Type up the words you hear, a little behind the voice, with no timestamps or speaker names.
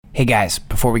Hey guys,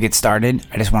 before we get started,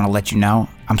 I just want to let you know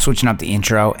I'm switching up the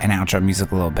intro and outro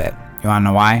music a little bit. You want to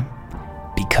know why?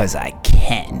 Because I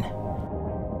can.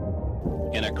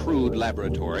 In a crude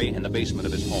laboratory in the basement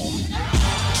of his home.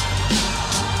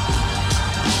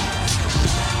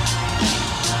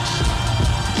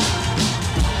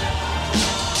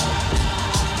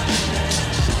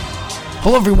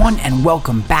 Hello everyone and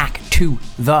welcome back to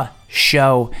the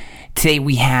show. Today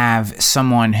we have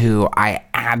someone who I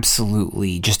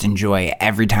absolutely just enjoy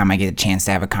every time I get a chance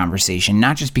to have a conversation,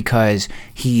 not just because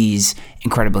he's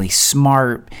incredibly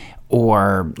smart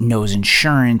or knows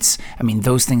insurance. I mean,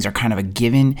 those things are kind of a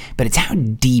given, but it's how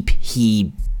deep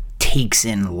he takes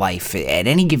in life. At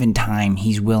any given time,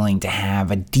 he's willing to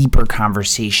have a deeper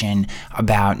conversation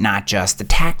about not just the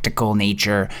tactical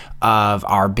nature of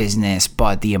our business,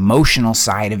 but the emotional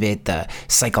side of it, the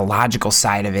psychological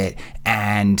side of it.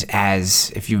 And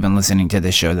as if you've been listening to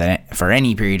this show that for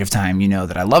any period of time, you know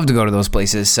that I love to go to those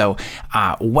places. So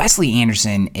Wesley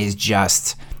Anderson is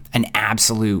just an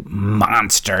absolute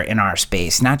monster in our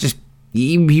space. Not just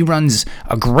he runs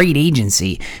a great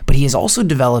agency, but he is also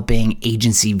developing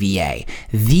Agency VA,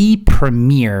 the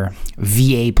premier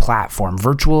VA platform,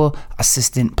 virtual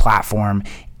assistant platform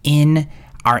in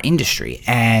our industry.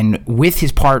 And with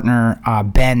his partner,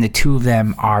 Ben, the two of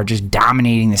them are just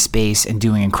dominating the space and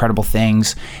doing incredible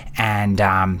things. And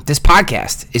this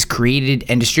podcast is created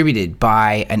and distributed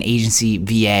by an Agency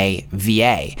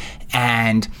VA.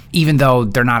 And even though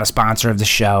they're not a sponsor of the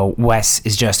show, Wes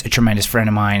is just a tremendous friend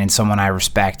of mine and someone I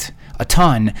respect a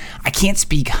ton. I can't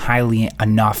speak highly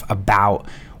enough about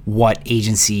what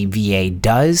Agency VA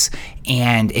does.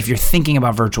 And if you're thinking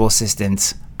about virtual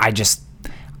assistants, I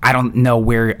don't know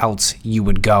where else you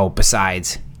would go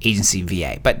besides Agency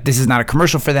VA. But this is not a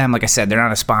commercial for them. Like I said, they're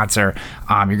not a sponsor.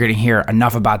 You're going to hear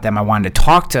enough about them. I wanted to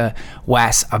talk to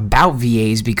Wes about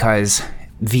VAs because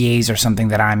VAs are something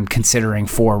that I'm considering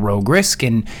for Rogue Risk,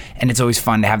 and it's always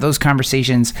fun to have those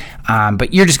conversations.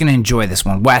 But you're just going to enjoy this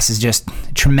one. Wes is just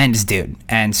a tremendous dude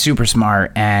and super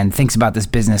smart and thinks about this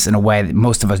business in a way that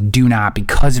most of us do not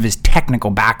because of his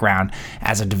technical background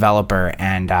as a developer.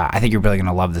 And I think you're really going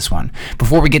to love this one.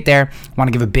 Before we get there, I want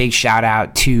to give a big shout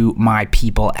out to my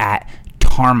people at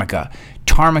Tarmica.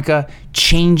 Tarmica,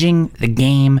 changing the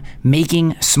game,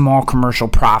 making small commercial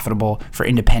profitable for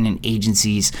independent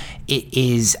agencies. It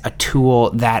is a tool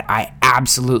that I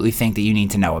absolutely think that you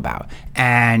need to know about.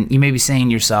 And you may be saying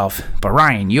to yourself, but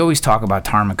Ryan, you always talk about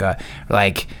Tarmica,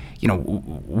 like, you know,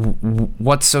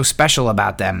 what's so special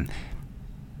about them?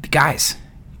 Guys,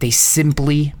 they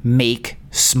simply make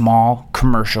small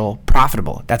commercial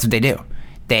profitable. That's what they do.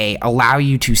 They allow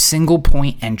you to single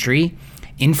point entry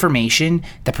information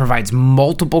that provides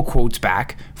multiple quotes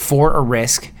back for a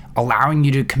risk, allowing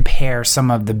you to compare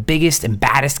some of the biggest and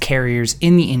baddest carriers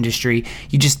in the industry.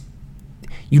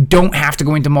 You don't have to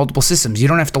go into multiple systems. You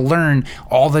don't have to learn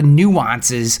all the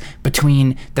nuances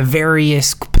between the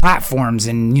various platforms.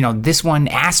 And, you know, this one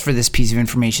asks for this piece of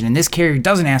information and this carrier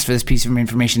doesn't ask for this piece of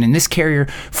information. And this carrier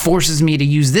forces me to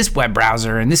use this web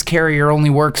browser. And this carrier only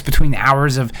works between the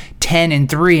hours of 10 and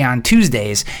 3 on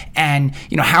Tuesdays. And,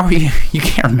 you know, how are you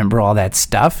can't remember all that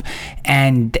stuff.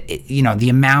 And, you know, the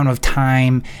amount of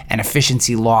time and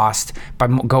efficiency lost by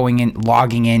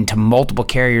logging into multiple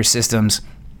carrier systems.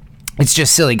 It's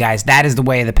just silly, guys. That is the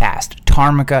way of the past.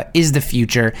 Tarmica is the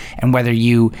future, and whether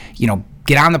you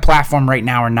get on the platform right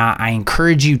now or not, I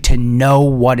encourage you to know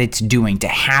what it's doing, to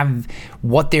have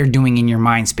what they're doing in your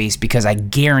mind space, because I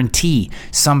guarantee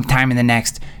sometime in the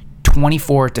next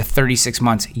 24 to 36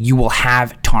 months, you will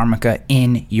have Tarmica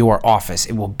in your office.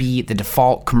 It will be the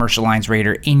default commercial lines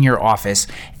rater in your office,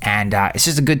 and it's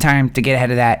just a good time to get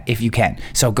ahead of that if you can.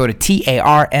 So go to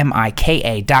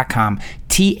tarmika.com,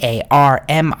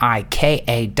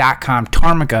 tarmika.com,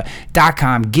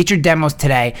 tarmica.com. Get your demos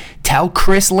today. Tell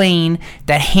Chris Lane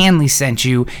that Hanley sent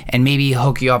you, and maybe he'll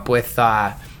hook you up with,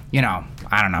 I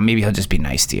don't know, maybe he'll just be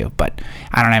nice to you, but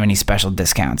I don't have any special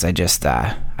discounts. I just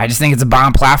think it's a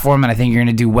bomb platform, and I think you're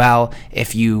going to do well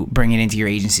if you bring it into your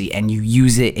agency and you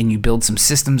use it and you build some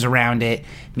systems around it.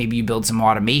 Maybe you build some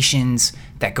automations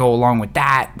that go along with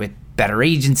that, with better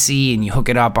agency, and you hook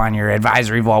it up on your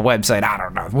Advisory Vault website. I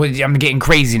don't know. I'm getting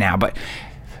crazy now, but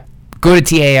go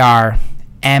to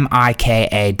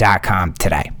tarmika.com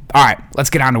today. All right, let's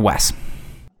get on to Wes.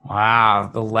 Wow,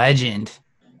 the legend.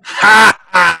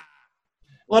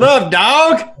 What up,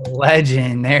 dog?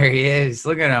 Legend. There he is.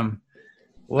 Look at him.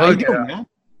 Look at him. Man?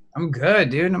 I'm good,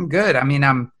 dude. I'm good. I mean,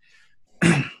 I'm,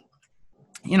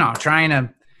 trying to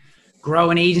grow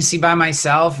an agency by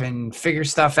myself and figure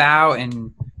stuff out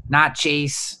and not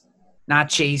chase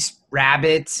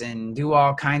rabbits and do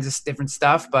all kinds of different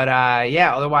stuff. But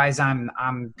yeah, otherwise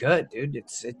I'm good, dude.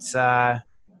 It's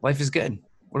life is good.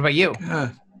 What about you? Yeah,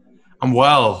 I'm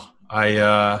well.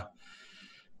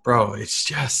 Bro, it's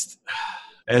just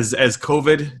as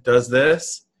COVID does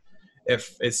this,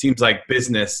 if it seems like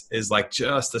business is like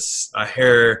just a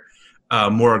hair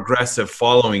more aggressive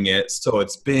following it. So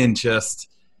it's been just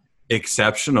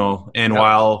exceptional. And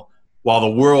while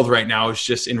the world right now is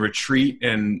just in retreat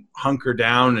and hunker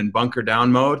down and bunker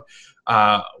down mode,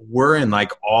 we're in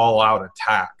like all out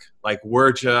attack. Like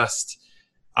we're just,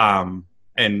 and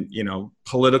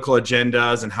political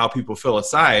agendas and how people feel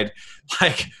aside,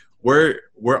 like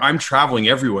I'm traveling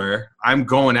everywhere. I'm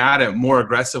going at it more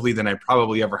aggressively than I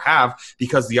probably ever have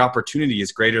because the opportunity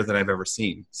is greater than I've ever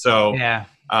seen. So yeah,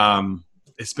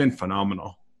 it's been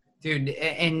phenomenal, dude.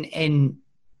 And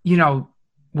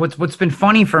what's been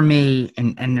funny for me,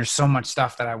 and there's so much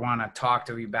stuff that I want to talk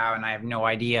to you about, and I have no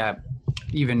idea.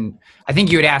 Even I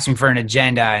think you had asked me for an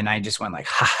agenda, and I just went like,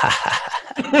 ha ha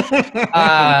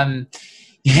ha.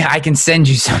 Yeah, I can send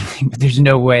you something, but there's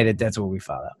no way that's what we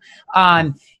follow.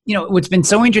 What's been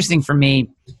so interesting for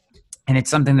me, and it's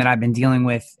something that I've been dealing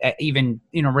with even,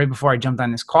 right before I jumped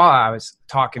on this call, I was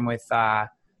talking with,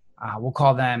 we'll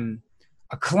call them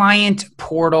a client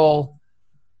portal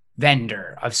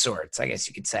vendor of sorts, I guess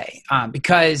you could say,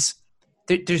 because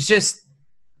there's just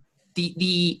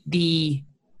the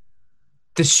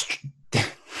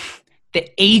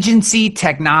agency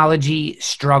technology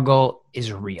struggle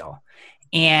is real.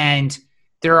 And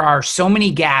there are so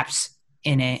many gaps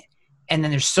in it. And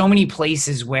then there's so many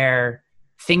places where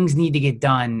things need to get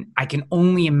done. I can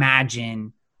only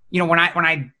imagine, when I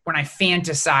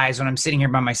fantasize when I'm sitting here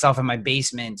by myself in my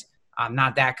basement,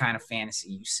 not that kind of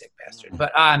fantasy, you sick bastard.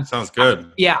 But sounds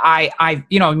good.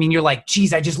 You're like,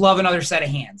 geez, I just love another set of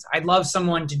hands. I'd love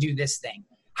someone to do this thing.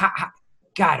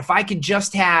 God, if I could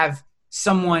just have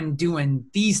someone doing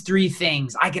these three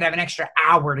things, I could have an extra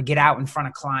hour to get out in front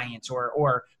of clients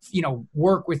or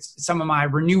work with some of my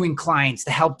renewing clients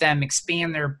to help them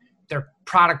expand their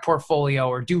product portfolio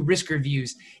or do risk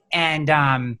reviews. And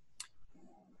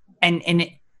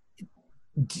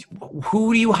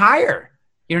who do you hire?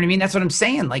 You know what I mean? That's what I'm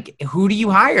saying. Like, who do you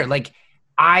hire? Like,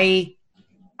 I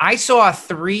saw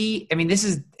three. I mean, this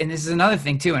is another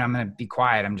thing too. And I'm going to be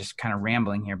quiet. I'm just kind of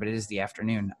rambling here, but it is the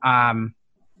afternoon.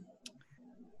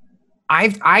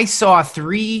 I saw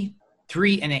three,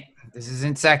 and this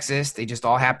isn't sexist. They just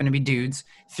all happen to be dudes.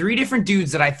 3 different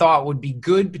dudes that I thought would be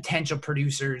good potential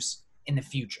producers in the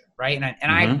future, right?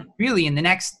 And I really, in the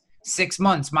next 6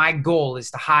 months, my goal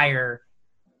is to hire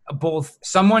both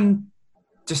someone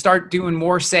to start doing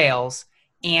more sales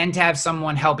and to have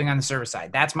someone helping on the service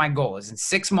side. That's my goal, is in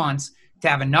 6 months to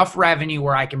have enough revenue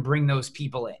where I can bring those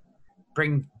people in,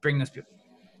 bring those people.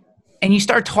 And you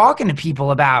start talking to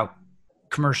people about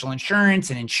commercial insurance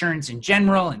and insurance in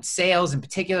general and sales in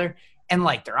particular, and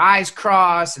like their eyes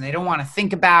cross and they don't want to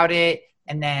think about it.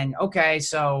 And then, okay,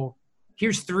 so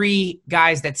here's 3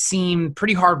 guys that seem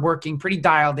pretty hardworking, pretty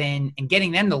dialed in, and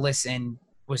getting them to listen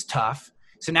was tough.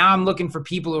 So now I'm looking for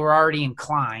people who are already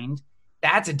inclined.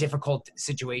 That's a difficult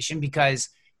situation because,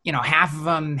 half of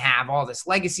them have all this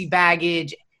legacy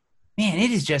baggage. Man, it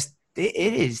is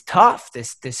tough.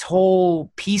 This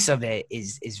whole piece of it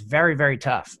is very, very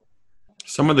tough.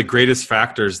 Some of the greatest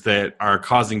factors that are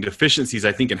causing deficiencies,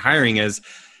 I think, in hiring is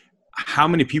how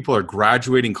many people are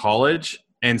graduating college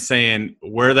and saying,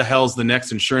 where the hell's the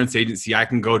next insurance agency I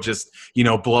can go just,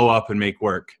 blow up and make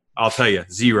work? I'll tell you,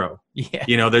 0.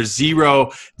 Yeah. There's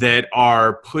 0 that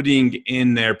are putting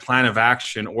in their plan of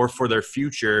action or for their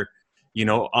future,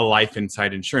 a life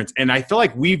inside insurance. And I feel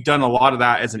like we've done a lot of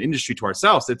that as an industry to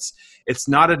ourselves. It's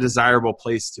not a desirable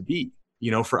place to be,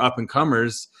 for up and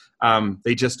comers.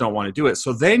 They just don't want to do it.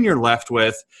 So then you're left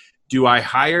with, do I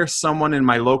hire someone in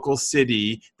my local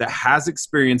city that has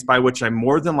experience by which I'm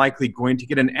more than likely going to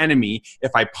get an enemy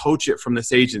if I poach it from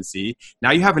this agency?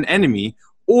 Now you have an enemy.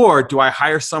 Or do I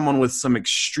hire someone with some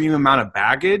extreme amount of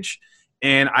baggage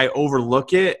and I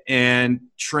overlook it and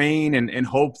train and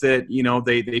hope that,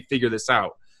 they figure this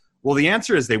out? Well, the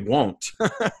answer is they won't.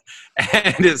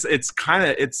 And it's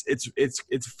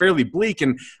fairly bleak.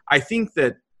 And I think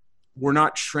that we're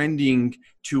not trending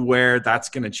to where that's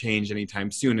going to change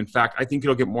anytime soon. In fact, I think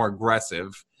it'll get more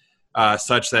aggressive,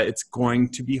 such that it's going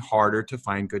to be harder to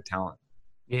find good talent.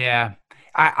 Yeah,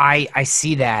 I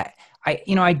see that.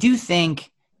 I do think,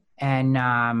 and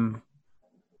I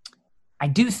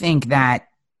do think that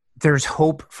there's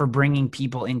hope for bringing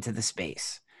people into the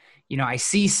space. I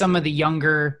see some of the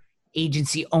younger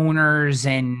agency owners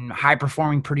and high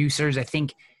performing producers. I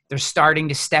think they're starting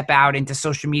to step out into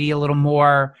social media a little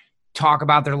more. talk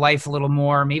about their life a little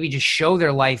more, maybe just show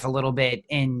their life a little bit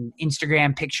in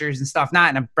Instagram pictures and stuff,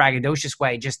 not in a braggadocious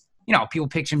way, just, people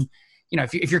picturing,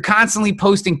 if you're constantly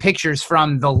posting pictures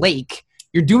from the lake,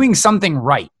 you're doing something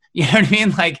right. You know what I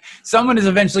mean? Like, someone is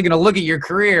eventually going to look at your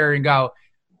career and go,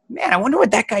 man, I wonder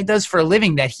what that guy does for a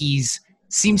living that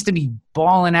seems to be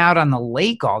balling out on the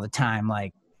lake all the time.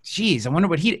 Like, geez, I wonder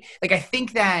what I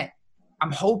think that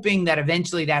I'm hoping that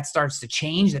eventually that starts to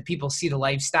change, that people see the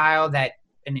lifestyle that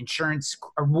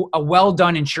a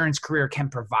well-done insurance career can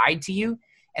provide to you,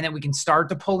 and that we can start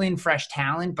to pull in fresh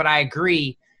talent. But I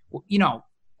agree, the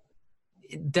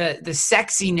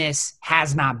sexiness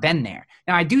has not been there.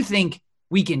 Now, I do think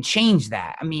we can change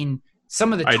that. I mean,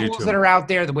 some of the tools that are out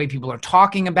there, the way people are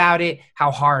talking about it, how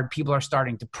hard people are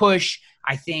starting to push.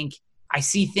 I think I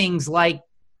see things like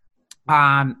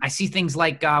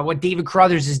what David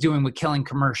Carruthers is doing with Killing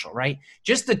Commercial, right?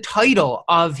 Just the title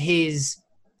of his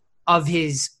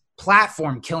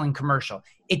platform, Killing Commercial.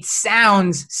 It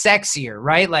sounds sexier,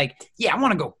 right? Like, yeah, I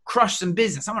want to go crush some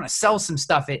business. I want to sell some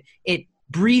stuff. It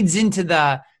breeds into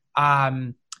the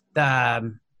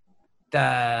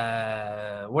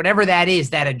whatever that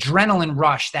is, that adrenaline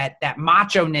rush, that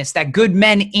macho-ness, that good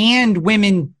men and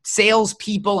women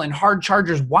salespeople and hard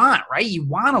chargers want, right? You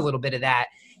want a little bit of that.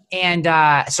 And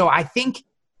so I think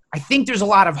there's a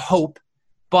lot of hope,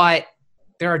 but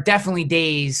there are definitely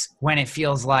days when it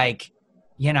feels like,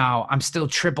 I'm still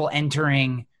triple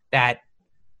entering that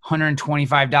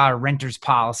 $125 renter's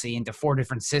policy into 4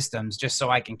 different systems just so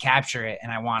I can capture it,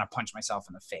 and I want to punch myself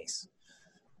in the face.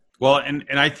 Well, and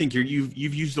I think you've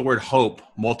used the word hope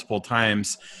multiple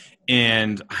times,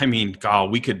 and I mean,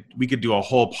 God, we could do a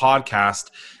whole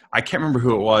podcast. I can't remember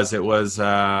who it was. It was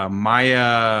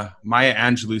Maya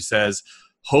Angelou says,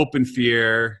 "Hope and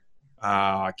fear."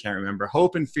 I can't remember.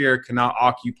 Hope and fear cannot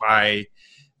occupy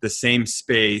the same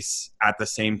space at the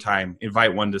same time.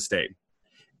 Invite one to stay.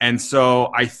 And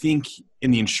so I think in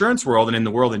the insurance world and in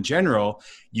the world in general,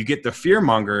 you get the fear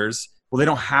mongers. Well, they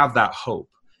don't have that hope.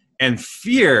 And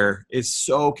fear is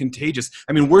so contagious.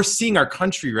 I mean, we're seeing our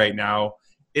country right now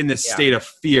in this state of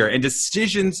fear, and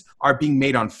decisions are being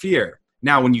made on fear.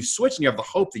 Now, when you switch and you have the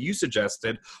hope that you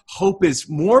suggested, hope is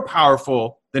more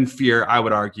powerful than fear, I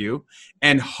would argue.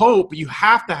 And hope, you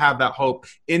have to have that hope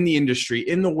in the industry,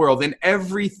 in the world, in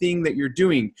everything that you're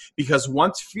doing. Because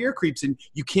once fear creeps in,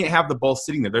 you can't have the both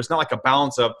sitting there. There's not like a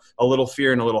balance of a little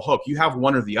fear and a little hope. You have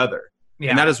one or the other. Yeah.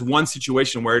 And that is one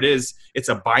situation where it's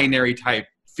a binary type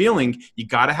feeling. You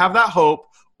got to have that hope,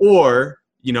 or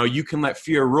you can let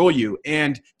fear rule you.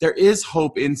 And there is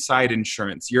hope inside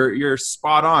insurance. You're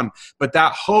spot on. But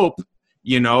that hope,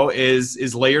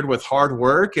 is layered with hard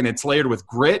work, and it's layered with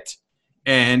grit,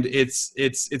 and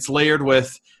it's layered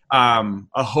with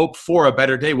a hope for a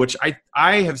better day, which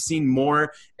I have seen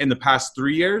more in the past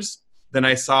 3 years than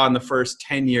I saw in the first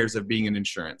 10 years of being in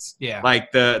insurance. Yeah.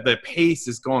 Like the pace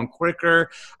is going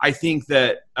quicker. I think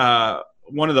that,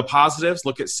 one of the positives,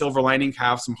 look at silver lining,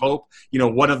 have some hope.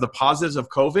 One of the positives of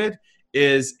COVID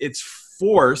is it's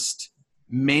forced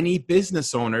many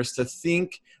business owners to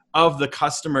think of the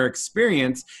customer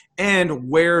experience and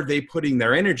where they putting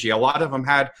their energy. A lot of them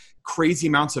had crazy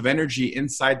amounts of energy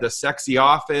inside the sexy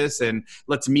office and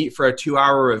let's meet for a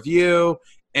 2-hour review.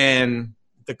 And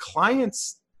the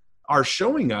clients are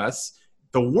showing us,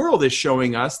 the world is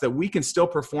showing us that we can still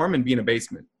perform and be in a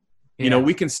basement. Yeah.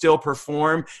 We can still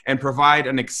perform and provide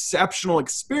an exceptional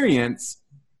experience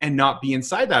and not be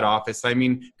inside that office. I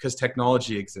mean, because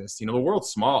technology exists. The world's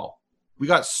small. We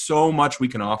got so much we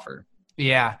can offer.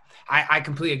 Yeah, I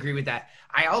completely agree with that.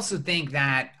 I also think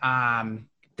that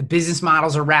the business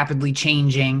models are rapidly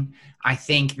changing. I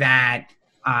think that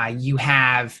I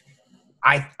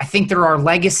think there are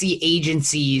legacy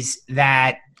agencies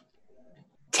that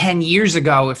 10 years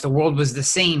ago, if the world was the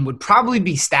same, would probably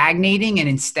be stagnating, and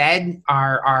instead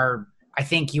I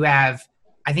think you have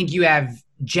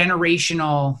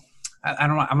generational, I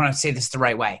don't know, I'm going to say this the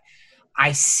right way.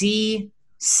 I see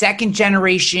second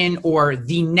generation or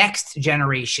the next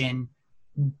generation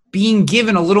being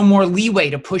given a little more leeway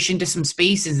to push into some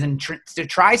spaces and to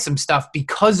try some stuff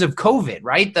because of COVID,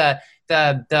 right? The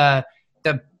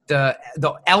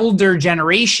elder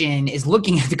generation is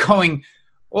looking at going,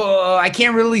 well, I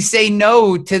can't really say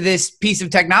no to this piece of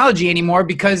technology anymore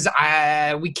because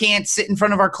we can't sit in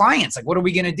front of our clients. Like, what are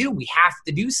we going to do? We have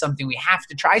to do something. We have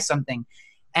to try something.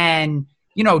 And,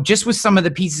 just with some of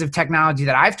the pieces of technology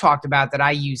that I've talked about that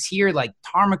I use here, like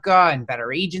Tarmica and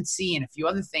Better Agency and a few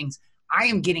other things, I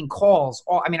am getting calls.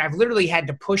 I've literally had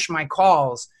to push my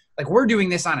calls. Like, we're doing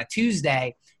this on a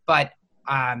Tuesday, but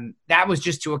that was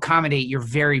just to accommodate your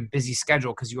very busy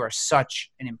schedule because you are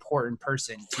such an important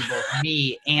person to both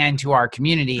me and to our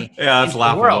community. Yeah, that's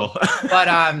laughable.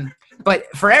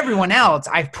 But for everyone else,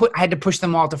 I had to push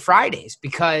them all to Fridays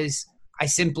because I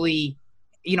simply,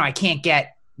 I can't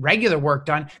get regular work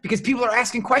done because people are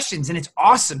asking questions and it's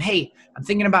awesome. Hey, I'm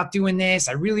thinking about doing this.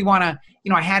 I really want to,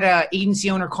 I had an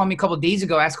agency owner call me a couple of days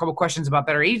ago, ask a couple questions about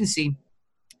Better Agency.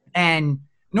 And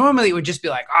normally it would just be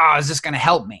like, oh, is this going to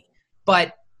help me?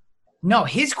 But no,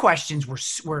 his questions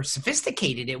were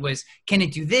sophisticated. It was, can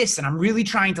it do this? And I'm really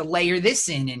trying to layer this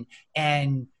in.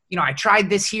 And I tried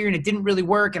this here and it didn't really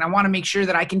work. And I want to make sure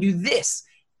that I can do this.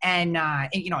 And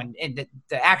the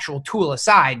actual tool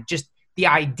aside, just the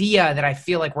idea that I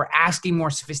feel like we're asking more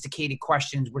sophisticated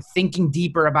questions. We're thinking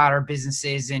deeper about our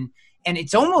businesses. And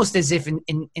it's almost as if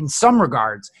in some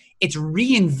regards, it's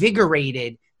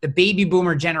reinvigorated the baby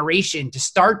boomer generation to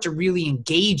start to really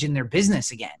engage in their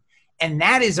business again. And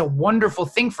that is a wonderful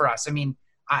thing for us. I mean,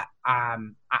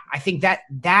 I think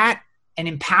that and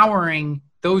empowering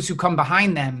those who come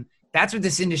behind them, that's what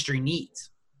this industry needs.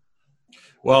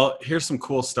 Well, here's some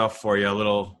cool stuff for you,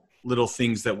 little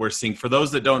things that we're seeing. For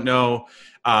those that don't know,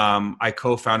 I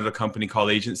co-founded a company called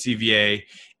Agency VA.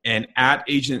 And at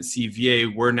Agency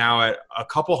VA, we're now at a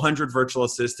couple hundred virtual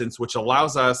assistants, which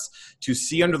allows us to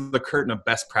see under the curtain of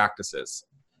best practices.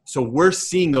 So we're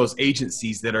seeing those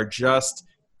agencies that are just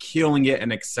killing it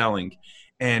and excelling.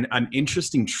 And an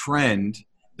interesting trend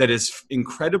that is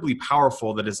incredibly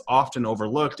powerful that is often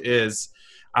overlooked is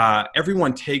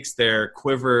everyone takes their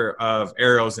quiver of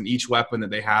arrows in each weapon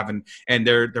that they have. And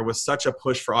there was such a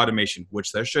push for automation,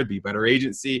 which there should be. Better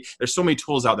Agency. There's so many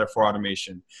tools out there for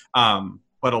automation.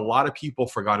 But a lot of people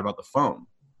forgot about the phone.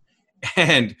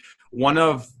 And one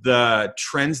of the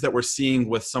trends that we're seeing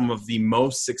with some of the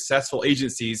most successful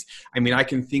agencies, I mean, I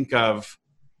can think of,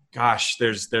 gosh,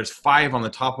 there's 5 on the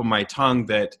top of my tongue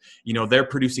that, they're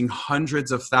producing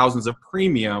hundreds of thousands of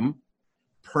premium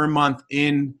per month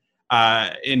in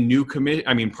new commit.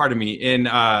 I mean, pardon me, in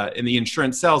the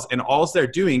insurance sales, and all they're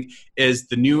doing is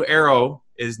the new arrow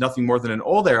is nothing more than an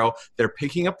old arrow. They're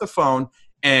picking up the phone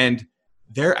and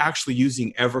they're actually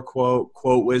using EverQuote,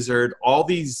 Quote Wizard, all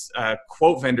these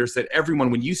quote vendors that everyone,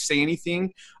 when you say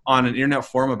anything on an internet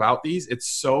forum about these, it's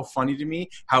so funny to me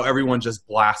how everyone just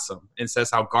blasts them and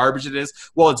says how garbage it is.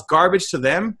 Well, it's garbage to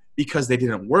them because they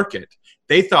didn't work it.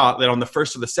 They thought that on the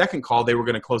first or the second call, they were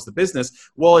going to close the business.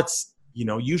 Well, it's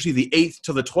usually the 8th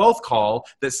to the 12th call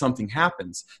that something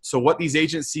happens. So what these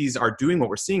agencies are doing, what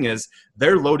we're seeing is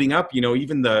they're loading up,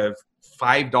 even the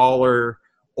 $5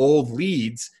 old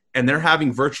leads, and they're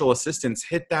having virtual assistants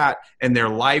hit that, and they're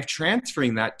live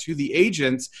transferring that to the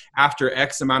agents after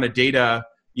X amount of data,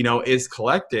 is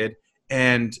collected.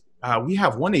 And we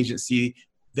have one agency,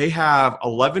 they have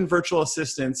 11 virtual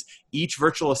assistants. Each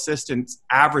virtual assistant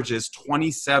averages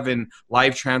 27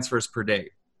 live transfers per day.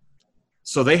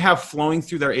 So they have flowing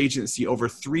through their agency over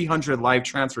 300 live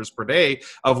transfers per day,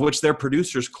 of which their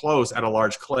producers close at a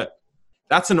large clip.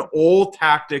 That's an old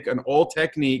tactic, an old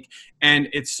technique. And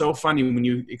it's so funny when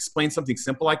you explain something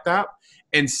simple like that,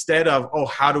 instead of, oh,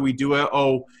 how do we do it?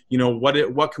 Oh,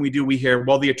 what can we do? We hear,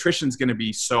 well, the attrition's going to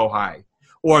be so high,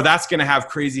 or that's going to have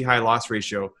crazy high loss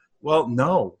ratio. Well,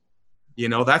 no,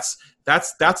 that's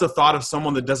a thought of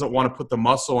someone that doesn't want to put the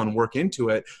muscle and work into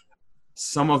it.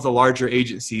 Some of the larger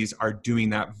agencies are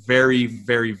doing that very,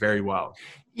 very, very well.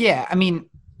 Yeah. I mean,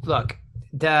 look,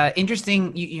 the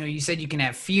interesting, you said you can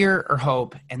have fear or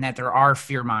hope, and that there are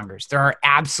fear mongers. There are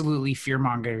absolutely fear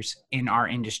mongers in our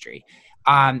industry.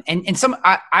 And some,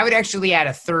 I would actually add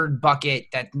a third bucket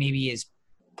that maybe is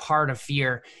part of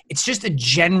fear. It's just a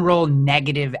general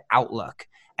negative outlook.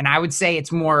 And I would say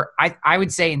it's more, I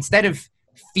would say instead of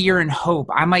fear and hope,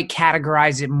 I might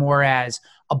categorize it more as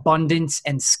abundance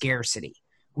and scarcity.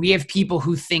 We have people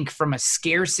who think from a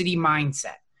scarcity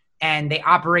mindset, and they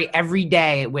operate every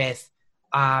day with,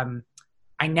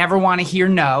 I never want to hear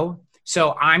no.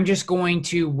 So I'm just going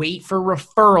to wait for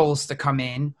referrals to come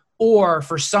in, or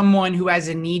for someone who has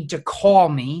a need to call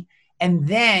me. And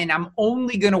then I'm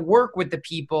only going to work with the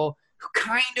people who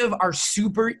kind of are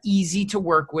super easy to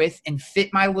work with and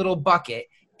fit my little bucket.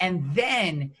 And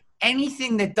then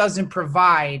anything that doesn't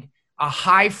provide a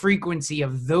high frequency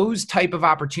of those type of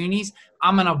opportunities,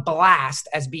 I'm going to blast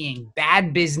as being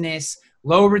bad business,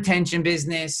 low retention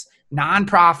business,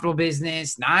 non-profitable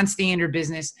business, non-standard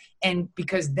business. And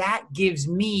because that gives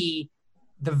me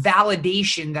the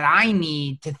validation that I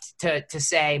need to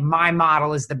say my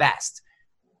model is the best,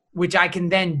 which I can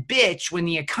then bitch when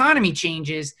the economy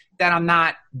changes that I'm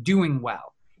not doing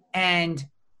well. And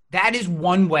that is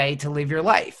one way to live your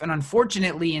life. And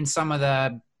unfortunately, in some of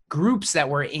the groups that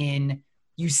we're in,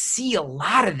 you see a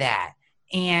lot of that.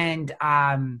 And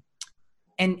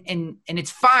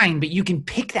it's fine, but you can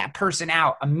pick that person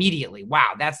out immediately.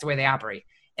 Wow, that's the way they operate.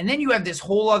 And then you have this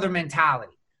whole other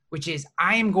mentality, which is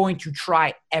I am going to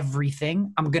try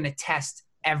everything. I'm going to test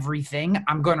everything.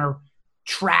 I'm going to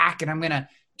track and I'm going to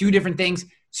do different things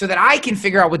so that I can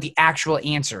figure out what the actual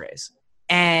answer is.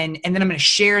 And then I'm going to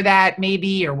share that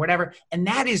maybe or whatever. And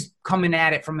that is coming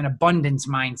at it from an abundance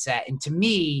mindset. And to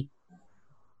me,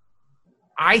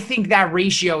 I think that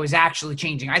ratio is actually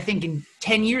changing. I think in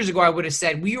 10 years ago, I would have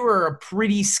said we were a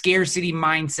pretty scarcity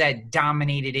mindset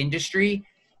dominated industry.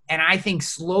 And I think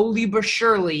slowly but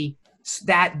surely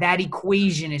that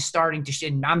equation is starting to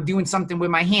shift. I'm doing something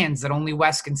with my hands that only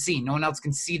Wes can see. No one else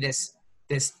can see this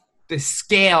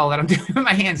scale that I'm doing with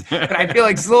my hands. But I feel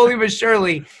like slowly but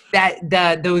surely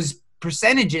that those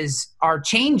percentages are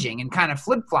changing and kind of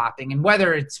flip-flopping. And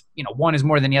whether it's, one is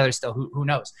more than the other still, who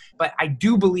knows? But I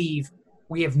do believe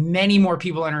we have many more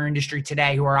people in our industry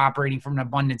today who are operating from an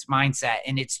abundance mindset.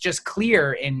 And it's just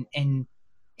clear in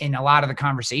a lot of the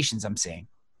conversations I'm seeing.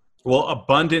 Well,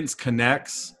 abundance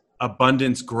connects,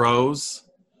 abundance grows,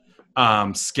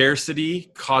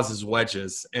 scarcity causes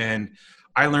wedges. And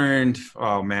I learned,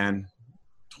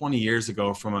 20 years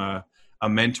ago from a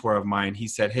mentor of mine. He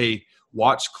said, hey,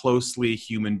 watch closely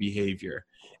human behavior.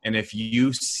 And if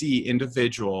you see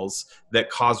individuals that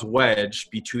cause wedge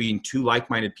between two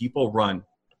like-minded people, run.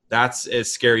 That's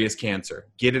as scary as cancer.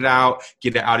 Get it out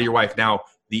of your life. Now,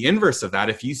 the inverse of that,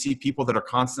 if you see people that are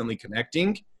constantly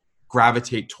connecting,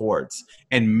 gravitate towards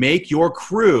and make your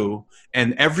crew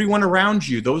and everyone around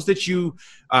you, those that you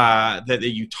that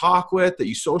you talk with, that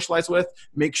you socialize with,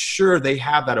 make sure they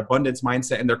have that abundance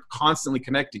mindset and they're constantly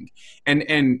connecting.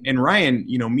 And Ryan,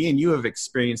 me and you have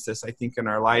experienced this, I think, in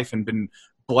our life and been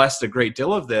blessed a great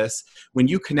deal of this. When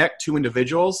you connect two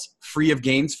individuals free of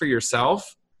gains for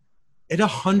yourself, at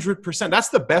 100%, that's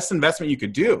the best investment you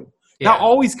could do. Yeah. That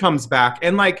always comes back.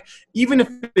 And even if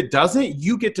it doesn't,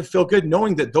 you get to feel good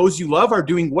knowing that those you love are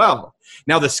doing well.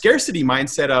 Now, the scarcity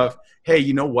mindset of, hey,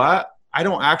 you know what? I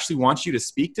don't actually want you to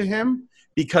speak to him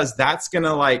because that's going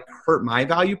to hurt my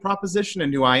value proposition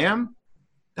and who I am.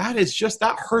 That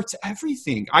hurts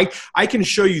everything. I can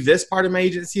show you this part of my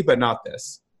agency, but not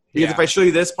this. Because if I show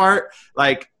you this part,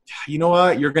 you know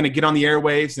what? You're going to get on the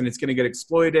airwaves and it's going to get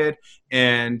exploited.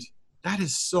 And that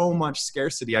is so much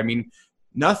scarcity. I mean,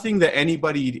 nothing that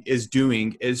anybody is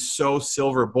doing is so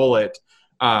silver bullet,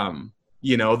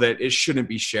 that it shouldn't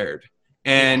be shared.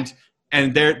 And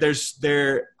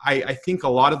I think a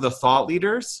lot of the thought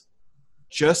leaders,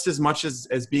 just as much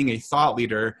as being a thought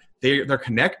leader, they're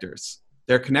connectors.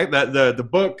 They're the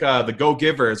book, The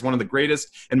Go-Giver, is one of the greatest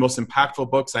and most impactful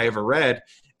books I ever read.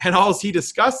 And all he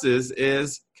discusses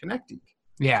is connecting.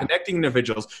 Yeah. Connecting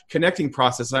individuals, connecting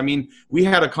process. I mean, we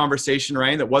had a conversation,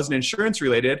 Ryan, that wasn't insurance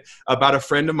related about a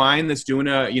friend of mine that's doing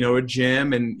a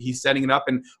gym and he's setting it up.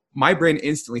 And my brain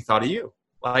instantly thought of you.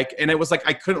 And it was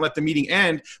I couldn't let the meeting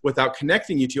end without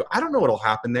connecting you two. I don't know what'll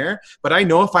happen there, but I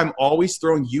know if I'm always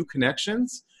throwing you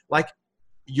connections,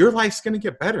 your life's going to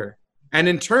get better. And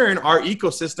in turn, our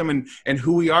ecosystem and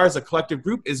who we are as a collective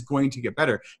group is going to get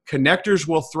better. Connectors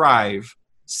will thrive.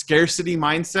 Scarcity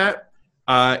mindset,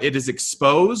 it is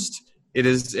exposed.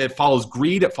 It follows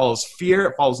greed. It follows fear.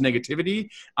 It follows negativity.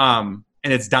 And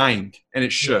it's dying, and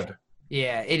it should.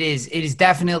 Yeah, it is. It is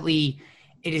definitely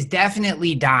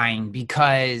dying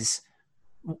because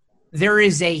there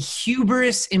is a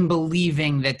hubris in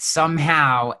believing that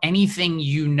somehow anything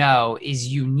is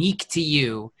unique to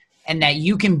you and that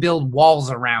you can build walls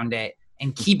around it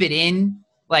and keep it in.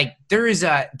 There is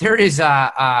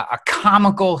a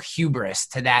comical hubris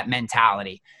to that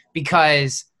mentality.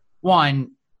 Because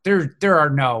one, there are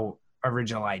no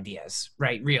original ideas,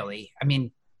 right? Really. I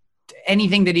mean,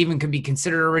 anything that even could be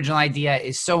considered an original idea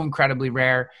is so incredibly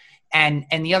rare. And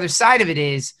the other side of it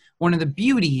is one of the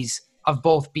beauties of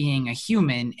both being a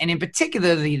human and in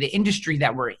particular the industry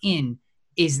that we're in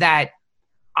is that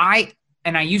I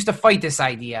used to fight this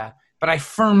idea, but I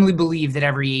firmly believe that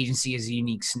every agency is a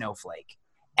unique snowflake.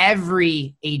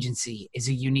 Every agency is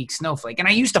a unique snowflake. And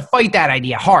I used to fight that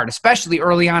idea hard, especially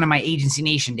early on in my Agency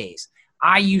Nation days.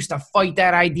 I used to fight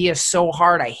that idea so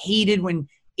hard. I hated when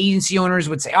agency owners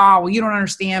would say, oh, well, you don't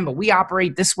understand, but we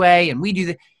operate this way and we do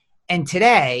that. And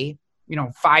today,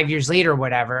 5 years later or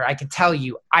whatever, I can tell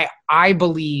you, I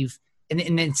believe,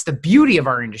 and it's the beauty of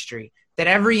our industry, that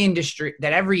every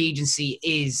agency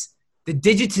is the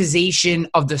digitization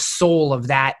of the soul of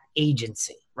that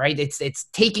agency. Right? It's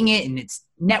taking it and it's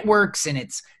networks and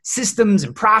it's systems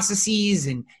and processes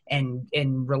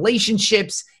and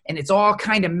relationships and it's all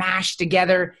kind of mashed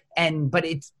together. But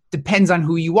depends on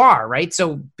who you are, right?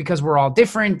 So because we're all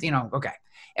different, okay.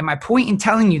 And my point in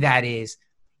telling you that is,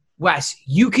 Wes,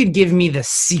 you could give me the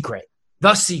secret,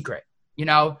 the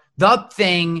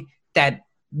thing that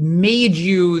made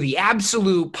you the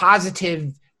absolute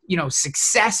positive,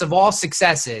 success of all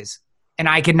successes, and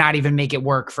I could not even make it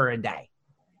work for a day.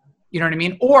 You know what I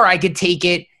mean? Or I could take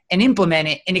it and implement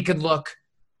it, and it could look,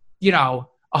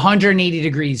 180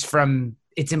 degrees from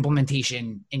its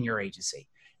implementation in your agency.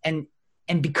 And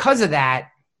because of that,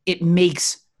 it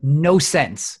makes no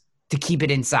sense to keep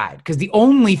it inside, because the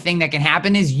only thing that can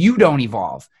happen is you don't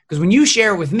evolve. Because when you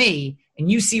share it with me and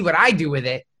you see what I do with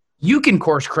it, you can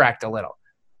course correct a little.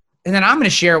 And then I'm going to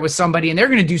share it with somebody and they're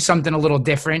going to do something a little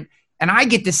different. And I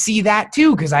get to see that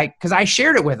too, because I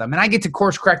shared it with them, and I get to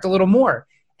course correct a little more.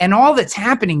 And all that's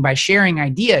happening by sharing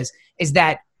ideas is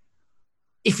that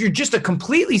if you're just a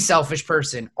completely selfish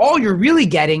person, all you're really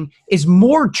getting is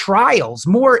more trials,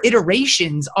 more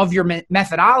iterations of your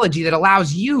methodology that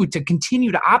allows you to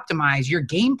continue to optimize your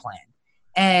game plan.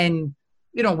 And,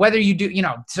 whether you do,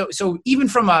 so even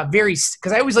from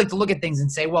because I always like to look at things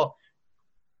and say, well,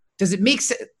 does it make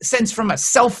sense from a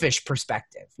selfish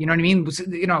perspective? You know what I mean?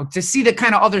 To see the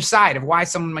kind of other side of why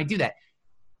someone might do that.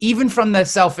 Even from the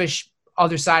selfish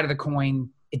other side of the coin,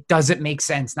 it doesn't make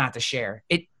sense not to share.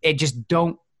 It just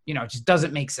it just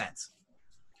doesn't make sense.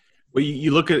 Well,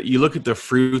 you look at the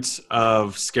fruits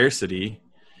of scarcity.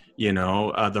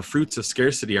 The fruits of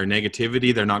scarcity are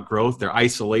negativity. They're not growth. They're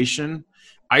isolation.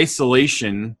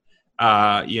 Isolation,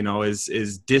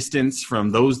 is distance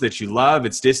from those that you love.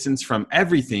 It's distance from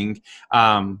everything.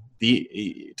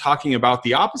 Talking about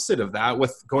the opposite of that,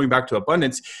 with going back to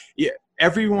abundance.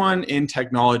 Everyone in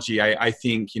technology, I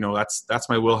think, that's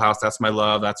my wheelhouse. That's my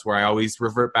love. That's where I always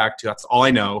revert back to. That's all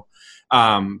I know.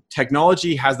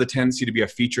 Technology has the tendency to be a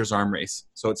features arm race.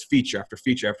 So it's feature after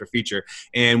feature after feature.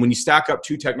 And when you stack up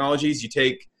two technologies, you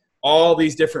take all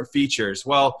these different features.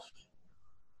 Well,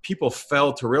 people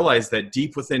fail to realize that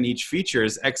deep within each feature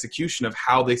is execution of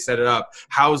how they set it up.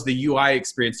 How's the UI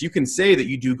experience? You can say that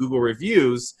you do Google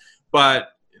reviews, but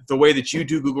the way that you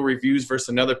do Google reviews versus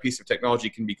another piece of technology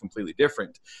can be completely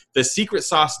different. The secret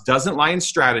sauce doesn't lie in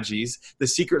strategies. The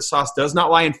secret sauce does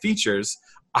not lie in features.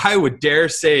 I would dare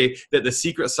say that the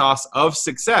secret sauce of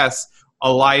success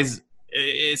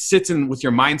it sits in with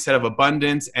your mindset of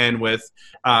abundance and with,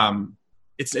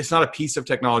 it's not a piece of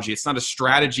technology. It's not a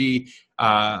strategy,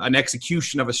 an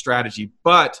execution of a strategy,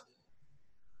 but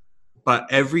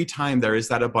every time there is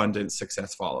that abundance,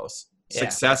 success follows. Yeah.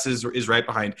 Success is right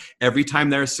behind. Every time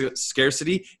there's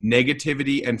scarcity,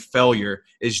 negativity and failure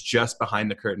is just behind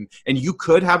the curtain. And you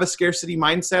could have a scarcity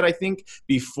mindset, I think,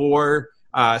 before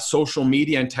social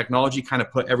media and technology kind of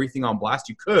put everything on blast.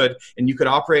 You could, and you could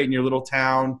operate in your little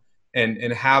town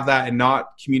and have that and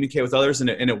not communicate with others, and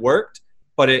it worked,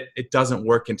 but it doesn't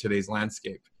work in today's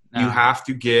landscape. No. You have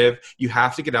to give, you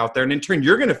have to get out there, and in turn,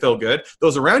 you're going to feel good.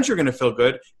 Those around you are going to feel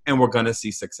good, and we're going to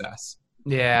see success.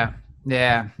 Yeah.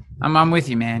 Yeah. I'm with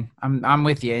you, man. I'm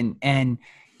with you. And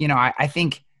I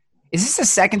think, is this the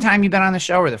second time you've been on the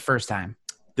show or the first time?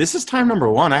 This is time number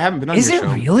 1. I haven't been on your show. Is it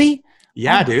really?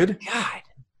 Yeah, dude. God,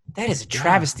 that is a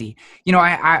travesty.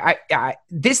 Yeah.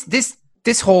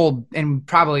 This whole, and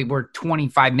probably we're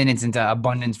 25 minutes into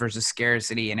abundance versus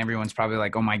scarcity, and everyone's probably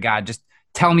like, oh my God, just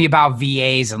tell me about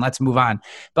VAs and let's move on.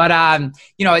 But,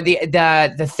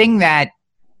 the thing that,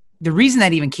 the reason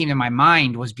that even came to my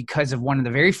mind was because of one of the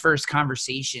very first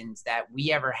conversations that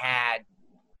we ever had.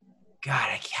 God,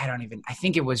 I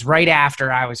think it was right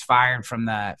after I was fired from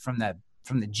the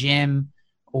gym,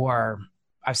 or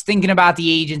I was thinking about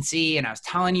the agency and I was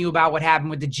telling you about what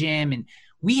happened with the gym. And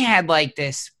we had like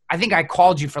this, I think I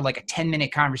called you for like a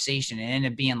 10-minute conversation, and it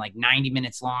ended up being like 90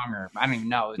 minutes long, or I don't even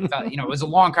know. It felt, it was a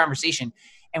long conversation,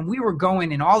 and we were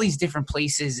going in all these different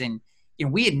places, and,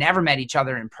 we had never met each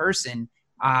other in person.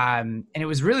 And it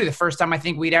was really the first time I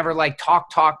think we'd ever like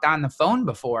talked on the phone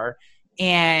before.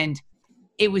 And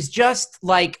it was just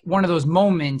like one of those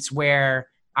moments where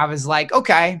I was like,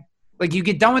 okay, like you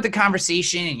get done with the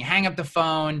conversation and you hang up the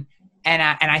phone. And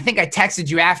I think I texted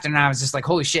you after, and I was just like,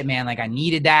 holy shit, man, like I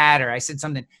needed that. Or I said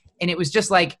something, and it was just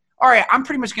like, all right, I'm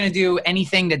pretty much going to do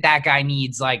anything that guy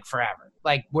needs, like forever,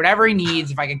 like whatever he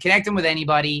needs. If I can connect him with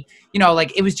anybody,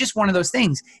 like it was just one of those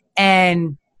things.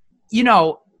 And,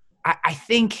 I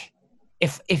think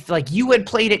if like you had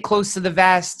played it close to the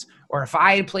vest, or if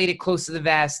I had played it close to the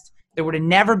vest, there would have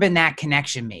never been that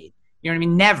connection made. You know what I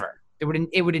mean? Never. It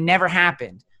would have never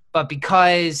happened. But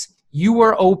because you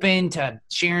were open to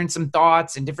sharing some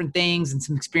thoughts and different things and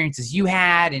some experiences you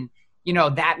had, and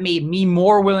that made me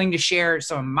more willing to share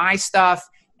some of my stuff.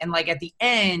 And like at the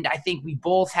end, I think we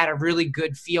both had a really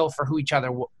good feel for who each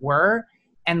other were.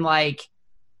 And like,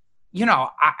 you know,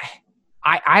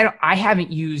 I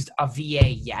haven't used a VA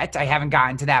yet. I haven't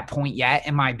gotten to that point yet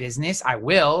in my business. I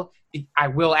will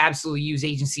absolutely use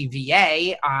agency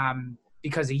VA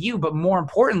because of you. But more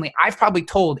importantly, I've probably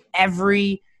told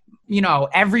every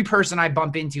person I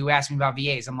bump into who asks me about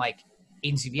VAs, I'm like,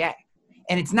 agency VA.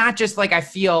 And it's not just like I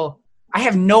feel I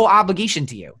have no obligation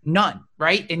to you, none,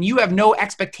 right? And you have no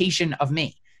expectation of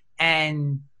me.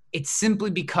 And it's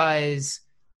simply because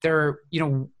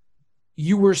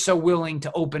you were so willing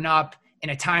to open up in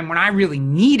a time when I really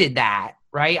needed that,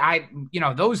 right?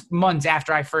 Those months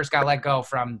after I first got let go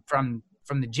from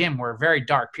the gym were a very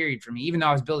dark period for me. Even though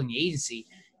I was building the agency,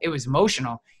 it was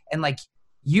emotional. And like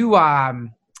you,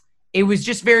 it was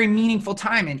just very meaningful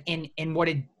time in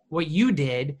what you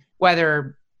did,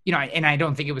 whether, and I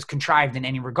don't think it was contrived in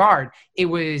any regard. It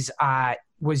was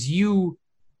you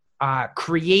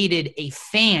created a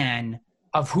fan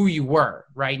of who you were,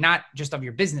 right? Not just of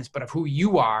your business, but of who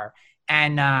you are.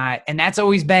 And that's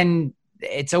always been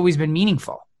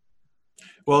meaningful.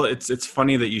 Well, it's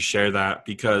funny that you share that,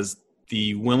 because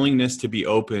the willingness to be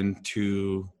open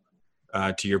to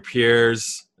your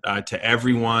peers, to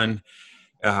everyone,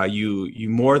 you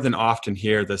more than often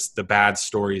hear the bad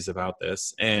stories about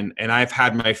this. And I've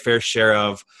had my fair share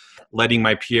of letting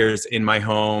my peers in my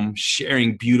home,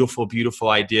 sharing beautiful, beautiful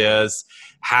ideas,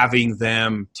 having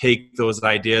them take those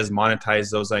ideas, monetize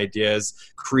those ideas,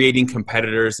 creating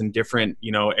competitors in different,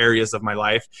 areas of my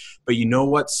life. But you know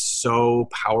what's so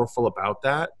powerful about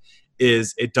that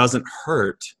is it doesn't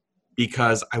hurt,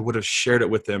 because I would have shared it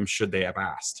with them should they have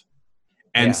asked.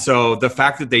 And so the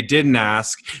fact that they didn't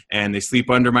ask, and they sleep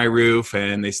under my roof,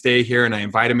 and they stay here, and I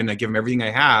invite them and I give them everything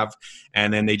I have,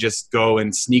 and then they just go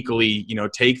and sneakily,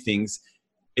 take things,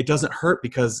 it doesn't hurt,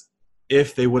 because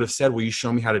if they would have said, will you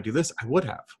show me how to do this? I would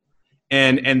have.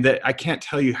 And that I can't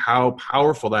tell you how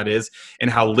powerful that is,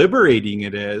 and how liberating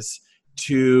it is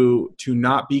to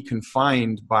not be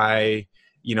confined by,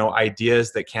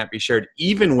 ideas that can't be shared,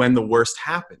 even when the worst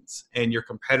happens and your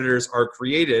competitors are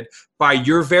created by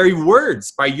your very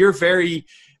words, by your very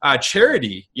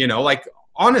charity, like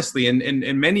honestly,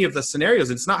 in many of the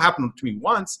scenarios, it's not happened to me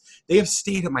once. They have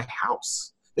stayed at my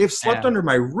house. They have slept under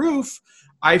my roof.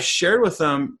 I've shared with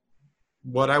them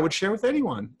what I would share with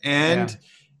anyone. And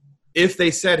if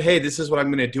they said, hey, this is what I'm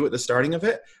going to do at the starting of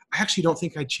it, I actually don't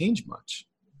think I'd change much.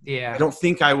 I don't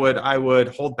think I would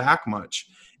hold back much.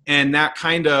 And that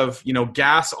kind of,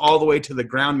 gas all the way to the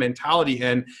ground mentality.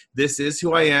 And this is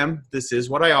who I am. This is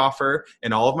what I offer,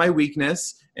 and all of my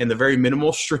weakness and the very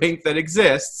minimal strength that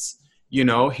exists,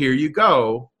 here you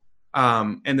go.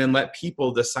 And then let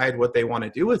people decide what they want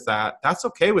to do with that. That's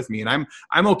okay with me. And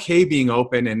I'm okay being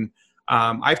open. And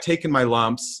I've taken my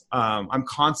lumps. I'm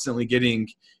constantly getting,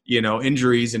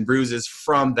 injuries and bruises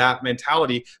from that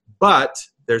mentality. But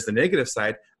there's the negative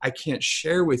side. I can't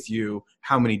share with you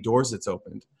how many doors it's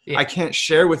opened. I can't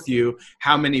share with you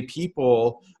how many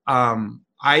people, the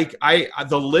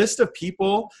list of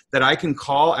people that I can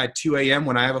call at 2 a.m.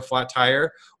 when I have a flat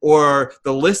tire, or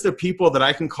the list of people that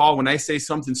I can call when I say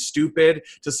something stupid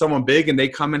to someone big and they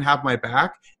come and have my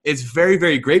back, is very,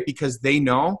 very great, because they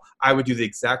know I would do the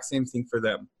exact same thing for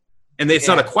them. And it's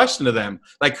not a question to them.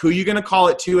 Like, who are you going to call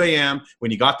at 2 a.m.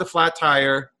 when you got the flat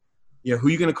tire? Who are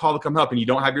you going to call to come help and you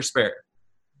don't have your spare?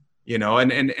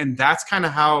 And that's kind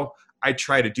of how I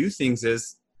try to do things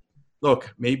is,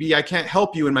 look, maybe I can't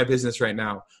help you in my business right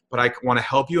now, but I want to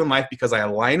help you in life because I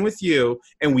align with you,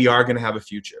 and we are going to have a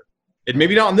future. It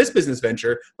maybe not on this business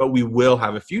venture, but we will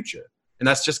have a future. And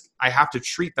that's just, I have to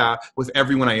treat that with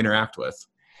everyone I interact with.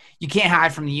 You can't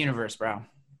hide from the universe, bro.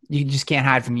 You just can't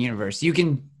hide from the universe. You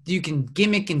can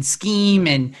gimmick and scheme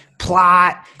and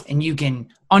plot, and you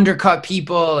can undercut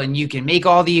people, and you can make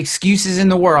all the excuses in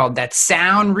the world that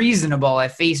sound reasonable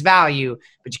at face value,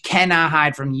 but you cannot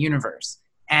hide from the universe.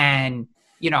 And,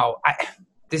 I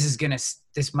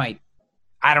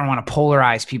don't want to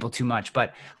polarize people too much,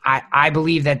 but I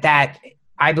believe that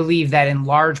in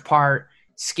large part,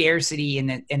 scarcity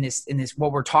in this,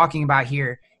 what we're talking about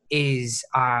here is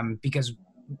because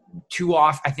too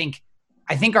often,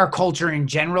 I think our culture in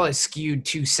general is skewed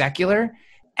too secular.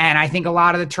 And I think a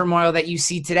lot of the turmoil that you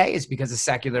see today is because of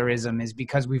secularism, is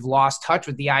because we've lost touch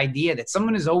with the idea that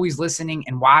someone is always listening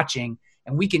and watching,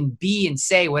 and we can be and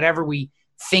say whatever we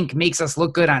think makes us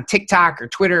look good on TikTok or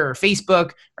Twitter or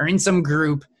Facebook or in some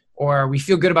group, or we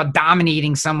feel good about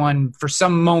dominating someone for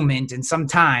some moment and some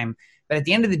time. But at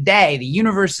the end of the day, the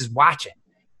universe is watching,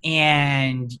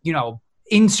 and,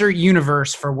 insert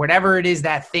universe for whatever it is,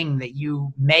 that thing that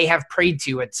you may have prayed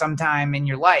to at some time in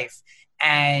your life.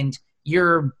 And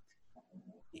you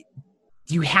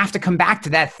have to come back to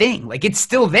that thing. Like, it's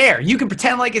still there. You can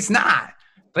pretend like it's not,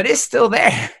 but it's still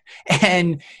there.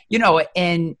 And, you know,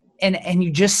 and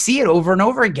you just see it over and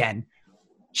over again.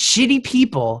 Shitty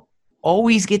people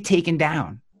always get taken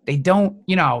down. They don't,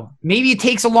 you know, maybe it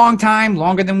takes a long time,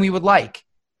 longer than we would like,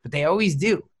 but they always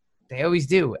do. They always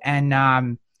do.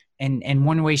 And in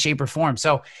one way, shape, or form.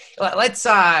 So let's,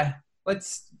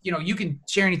 you know, you can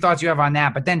share any thoughts you have on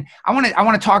that, but then I want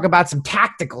to talk about some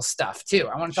tactical stuff too.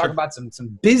 I want to talk about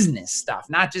some business stuff,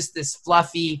 not just this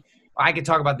fluffy. I could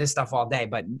talk about this stuff all day,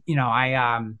 but you know,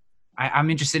 I'm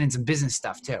interested in some business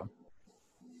stuff too.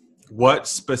 What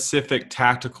specific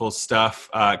tactical stuff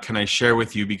can I share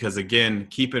with you? Because again,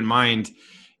 keep in mind,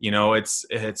 you know, it's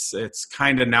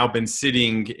kind of now been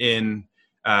sitting in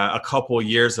a couple of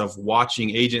years of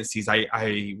watching agencies.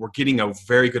 We're getting a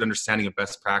very good understanding of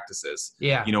best practices.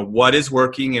 Yeah. You know, what is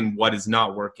working and what is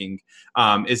not working.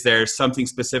 Is there something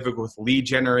specific with lead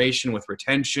generation, with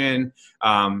retention,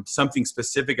 something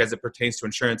specific as it pertains to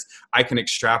insurance? I can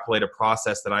extrapolate a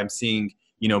process that I'm seeing,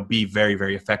 you know, be very,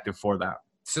 very effective for that.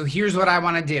 So here's what I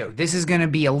want to do. This is going to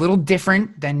be a little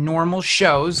different than normal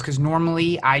shows, because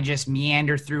normally I just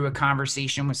meander through a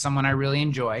conversation with someone I really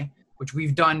enjoy, which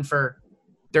we've done for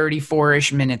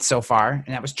 34-ish minutes so far,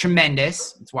 and that was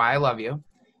tremendous. That's why I love you.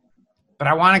 But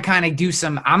I want to kind of do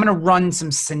I'm going to run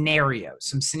some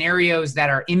scenarios that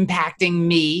are impacting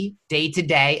me day to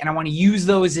day, and I want to use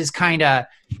those as kind of,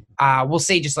 we'll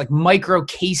say just like micro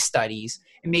case studies,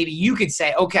 and maybe you could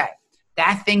say, okay,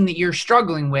 that thing that you're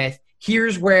struggling with,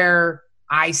 here's where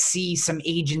I see some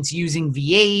agents using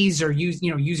VAs or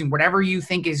using whatever you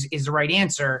think is the right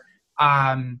answer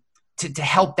to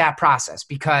help that process,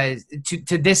 because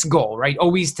to this goal, right?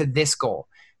 Always to this goal.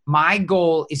 My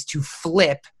goal is to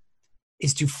flip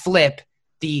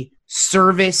the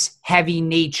service heavy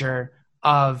nature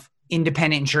of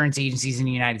independent insurance agencies in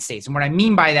the United States. And what I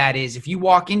mean by that is, if you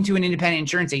walk into an independent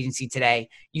insurance agency today,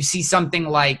 you see something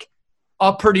like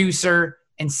a producer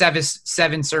and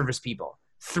seven service people,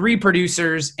 3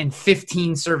 producers and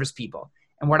 15 service people.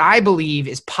 And what I believe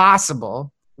is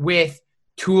possible with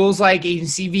tools like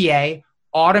Agency VA,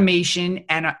 automation,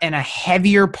 and a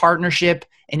heavier partnership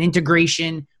and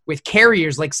integration with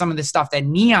carriers, like some of the stuff that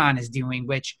Neon is doing,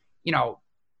 which, you know,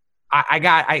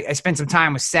 I spent some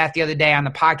time with Seth the other day on the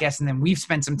podcast, and then we've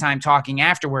spent some time talking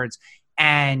afterwards,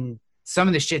 and some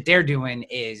of the shit they're doing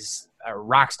is a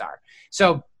rock star.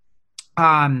 So,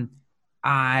 my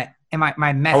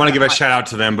method, I want to give a shout out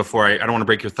to them before I don't want to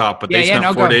break your thought, but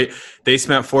they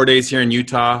spent 4 days here in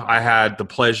Utah. I had the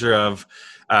pleasure of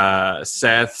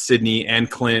Seth, Sydney, and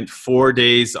Clint 4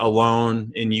 days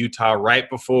alone in Utah right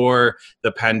before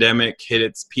the pandemic hit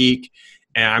its peak.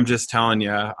 And I'm just telling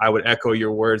you, I would echo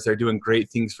your words. They're doing great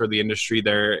things for the industry.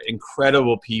 They're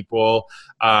incredible people.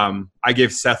 I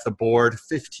gave Seth a board,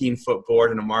 15-foot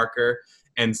board and a marker,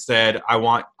 and said, I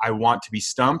want to be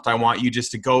stumped. I want you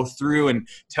just to go through and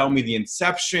tell me the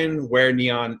inception, where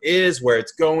Neon is, where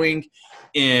it's going,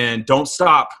 and don't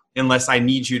stop unless I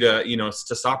need you to,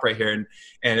 to stop right here.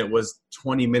 And it was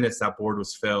 20 minutes that board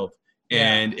was filled.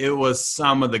 And it was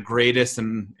some of the greatest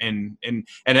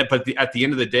but at the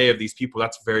end of the day, of these people,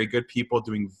 that's very good people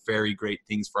doing very great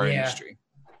things for our industry.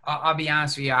 I'll be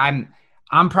honest with you.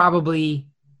 I'm probably,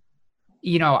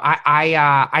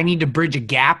 I need to bridge a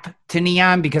gap to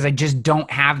Neon because I just don't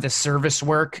have the service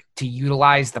work to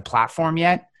utilize the platform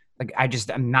yet. Like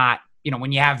I'm not,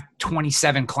 when you have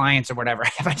 27 clients or whatever,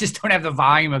 I just don't have the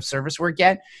volume of service work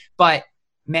yet. But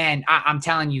man, I'm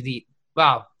telling you the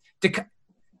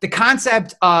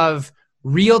concept of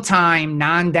real-time,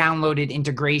 non-downloaded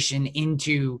integration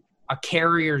into a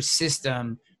carrier's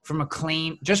system from a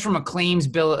claims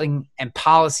billing and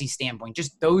policy standpoint,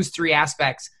 just those 3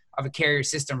 aspects of a carrier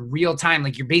system, real-time,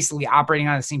 like you're basically operating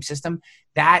on the same system.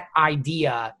 That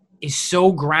idea is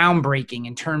so groundbreaking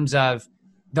in terms of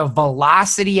the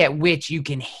velocity at which you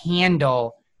can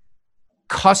handle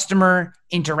customer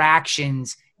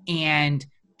interactions, and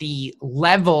the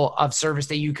level of service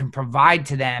that you can provide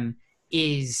to them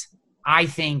is, I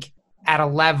think, at a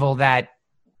level that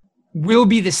will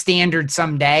be the standard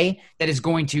someday, that is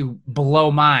going to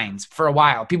blow minds for a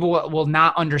while. People will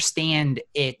not understand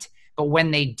it, but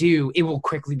when they do, it will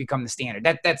quickly become the standard.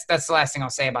 That's the last thing I'll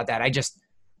say about that.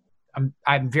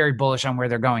 I'm very bullish on where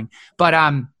they're going. But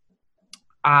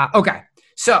okay.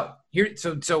 So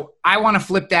I want to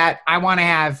flip that. I want to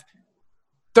have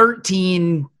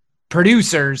 13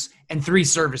 producers and 3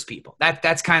 service people.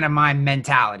 That's kind of my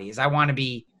mentality. Is I want to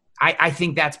be, I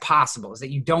think that's possible, is that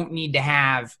you don't need to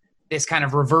have this kind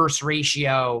of reverse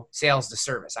ratio sales to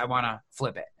service. I want to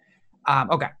flip it.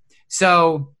 Okay.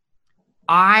 So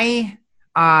I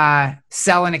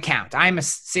sell an account. I'm a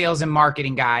sales and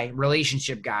marketing guy,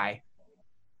 relationship guy.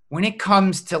 When it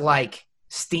comes to like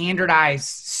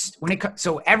standardized,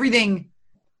 so everything,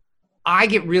 I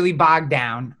get really bogged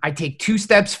down. I take 2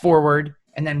 steps forward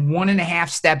and then 1.5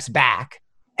 steps back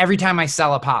every time I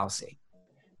sell a policy,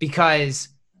 because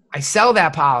I sell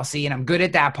that policy and I'm good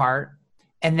at that part.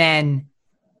 And then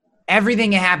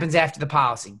everything that happens after the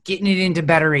policy, getting it into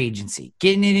Better Agency,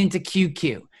 getting it into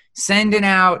QQ, sending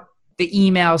out the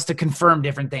emails to confirm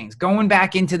different things, going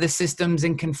back into the systems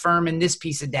and confirming this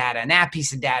piece of data and that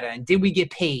piece of data, and did we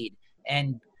get paid,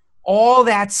 and all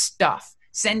that stuff,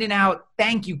 sending out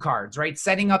thank you cards, right?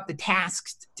 Setting up the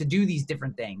tasks to do these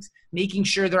different things, making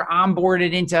sure they're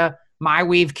onboarded into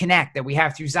MyWave Connect that we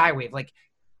have through Zywave. Like,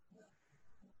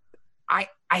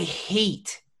 I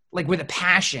hate, like with a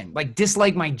passion, like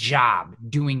dislike my job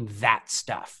doing that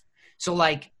stuff. So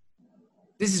like,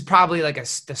 this is probably like the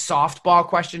softball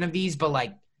question of these, but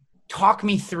like, talk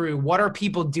me through, what are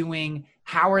people doing?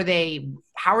 How are they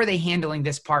handling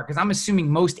this part? Because I'm assuming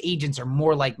most agents are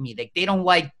more like me. They don't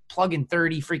like plugging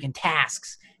 30 freaking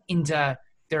tasks into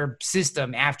their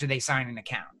system after they sign an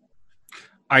account.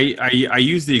 I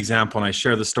use the example, and I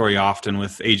share the story often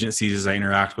with agencies as I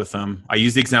interact with them. I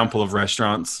use the example of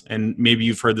restaurants, and maybe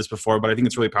you've heard this before, but I think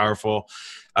it's really powerful.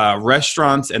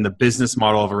 Restaurants and the business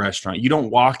model of a restaurant. You don't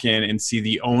walk in and see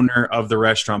the owner of the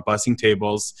restaurant bussing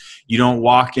tables. You don't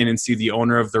walk in and see the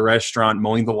owner of the restaurant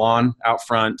mowing the lawn out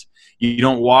front. You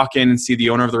don't walk in and see the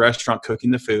owner of the restaurant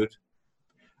cooking the food.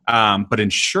 But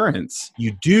insurance,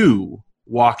 you do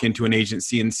walk into an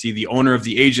agency and see the owner of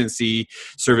the agency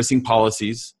servicing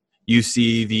policies. You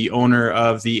see the owner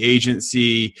of the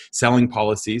agency selling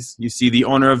policies. You see the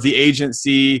owner of the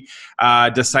agency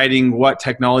deciding what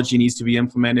technology needs to be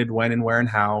implemented, when and where and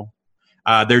how.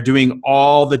 They're doing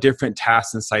all the different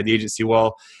tasks inside the agency.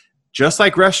 Well, just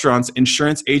like restaurants,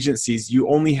 insurance agencies, you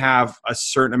only have a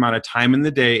certain amount of time in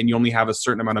the day, and you only have a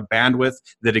certain amount of bandwidth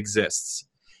that exists.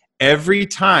 Every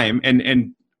time,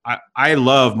 and I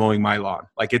love mowing my lawn.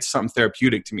 Like, it's something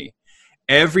therapeutic to me.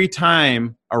 Every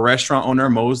time a restaurant owner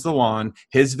mows the lawn,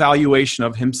 his valuation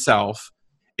of himself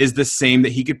is the same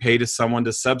that he could pay to someone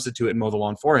to substitute and mow the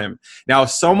lawn for him. Now,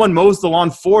 if someone mows the lawn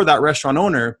for that restaurant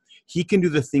owner, he can do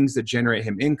the things that generate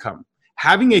him income.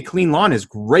 Having a clean lawn is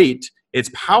great. It's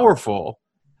powerful.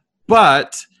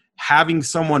 But having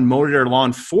someone mow their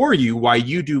lawn for you while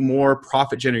you do more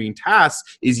profit-generating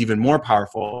tasks is even more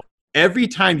powerful. Every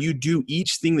time you do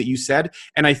each thing that you said,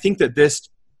 and I think that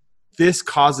this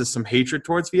causes some hatred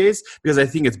towards VAs, because I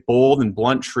think it's bold and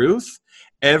blunt truth.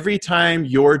 Every time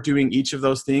you're doing each of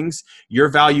those things, your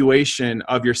valuation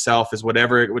of yourself is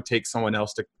whatever it would take someone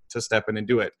else to step in and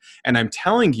do it. And I'm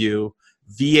telling you,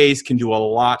 VAs can do a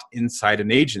lot inside an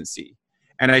agency.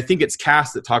 And I think it's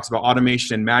Cass that talks about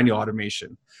automation and manual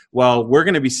automation. Well, we're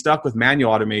going to be stuck with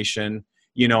manual automation,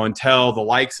 until the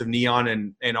likes of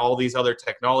Neon and all these other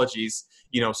technologies,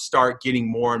 start getting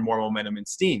more and more momentum and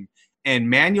steam. And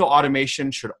manual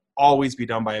automation should always be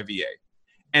done by a VA.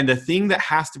 And the thing that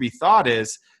has to be thought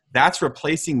is, that's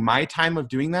replacing my time of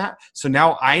doing that. So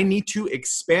now I need to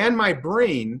expand my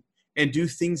brain and do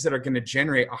things that are going to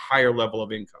generate a higher level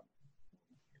of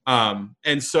income.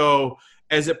 And so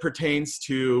as it pertains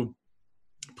to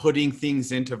putting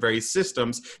things into various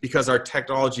systems, because our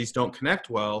technologies don't connect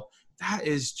well, that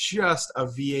is just a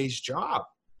VA's job.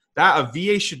 That a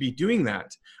VA should be doing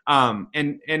that.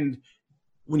 And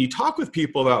when you talk with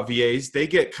people about VAs, they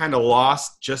get kind of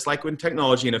lost, just like in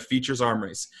technology, in a features arm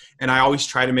race. And I always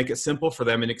try to make it simple for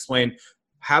them and explain,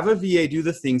 have a VA do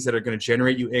the things that are going to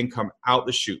generate you income out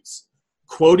the chutes.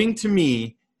 Quoting to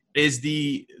me is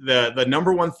the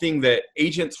number one thing that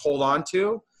agents hold on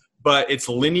to, but it's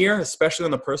linear, especially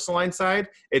on the personal line side.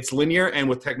 It's linear, and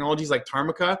with technologies like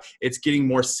Tarmica, it's getting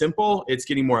more simple, it's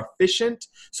getting more efficient.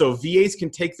 So VAs can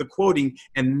take the quoting,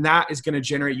 and that is going to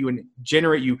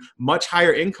generate you much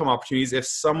higher income opportunities if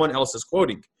someone else is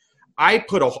quoting. I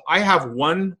have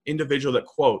one individual that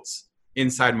quotes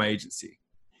inside my agency.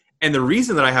 And the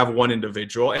reason that I have one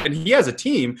individual, and he has a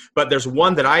team, but there's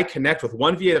one that I connect with,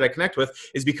 one VA that I connect with,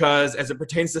 is because as it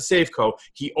pertains to Safeco,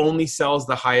 he only sells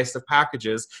the highest of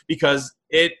packages because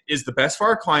it is the best for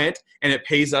our client and it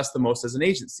pays us the most as an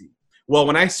agency. Well,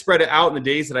 when I spread it out in the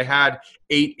days that I had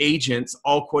 8 agents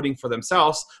all quoting for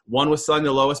themselves, one was selling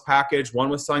the lowest package, one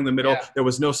was selling the middle, there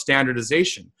was no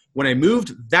standardization. When I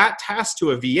moved that task to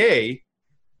a VA,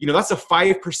 that's a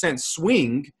 5%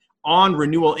 swing on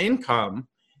renewal income.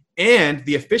 And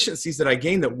the efficiencies that I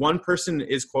gained that one person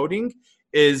is quoting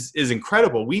is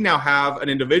incredible. We now have an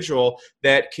individual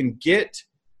that can get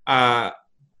 3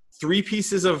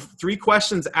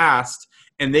 questions asked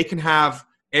and they can have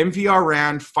MVR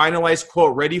ran, finalized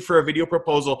quote, ready for a video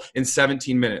proposal in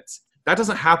 17 minutes. That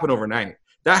doesn't happen overnight.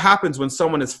 That happens when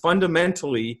someone is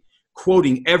fundamentally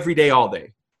quoting every day, all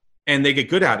day, and they get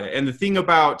good at it. And the thing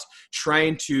about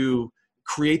trying to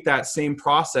create that same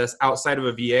process outside of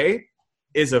a VA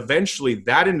is eventually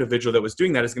that individual that was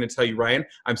doing that is going to tell you, Ryan,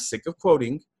 I'm sick of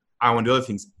quoting. I want to do other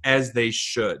things, as they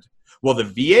should. Well, the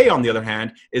VA, on the other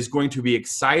hand, is going to be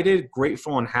excited,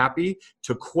 grateful, and happy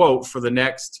to quote for the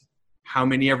next how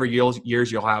many ever years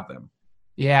you'll have them.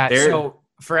 Yeah. So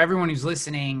for everyone who's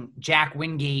listening, Jack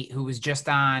Wingate, who was just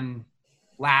on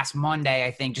last Monday,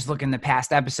 I think, just looking in the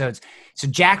past episodes. So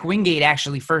Jack Wingate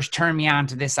actually first turned me on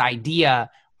to this idea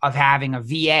of having a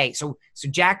VA. So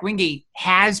Jack Wingate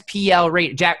has PL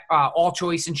rate, All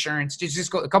Choice Insurance,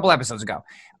 just a couple episodes ago.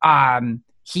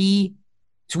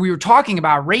 So we were talking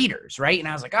about raters, right? And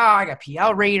I was like, oh, I got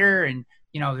PL rater, and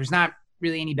there's not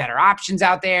really any better options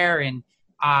out there. And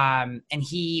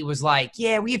he was like,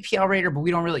 yeah, we have PL rater, but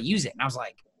we don't really use it. And I was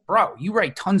like, bro, you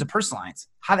write tons of personal lines.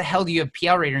 How the hell do you have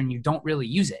PL rater and you don't really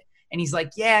use it? And he's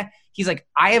like, yeah. He's like,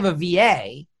 I have a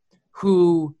VA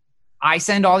who I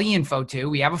send all the info to.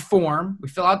 We have a form. We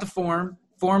fill out the form.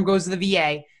 Form goes to the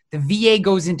VA. The VA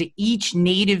goes into each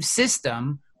native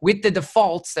system with the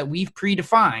defaults that we've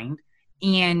predefined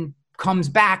and comes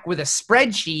back with a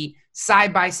spreadsheet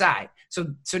side by side.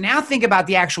 So now think about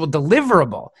the actual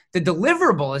deliverable. The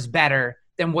deliverable is better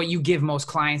than what you give most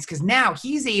clients, because now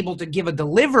he's able to give a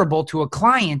deliverable to a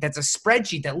client that's a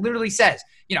spreadsheet that literally says,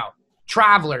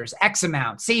 travelers, X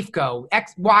amount, Safeco,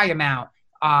 X, Y amount,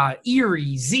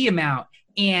 Erie, Z amount.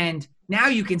 And now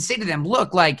you can say to them,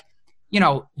 look at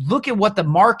what the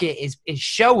market is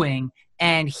showing.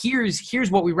 And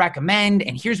here's what we recommend.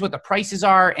 And here's what the prices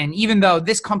are. And even though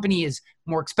this company is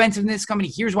more expensive than this company,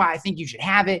 here's why I think you should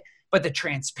have it. But the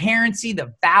transparency,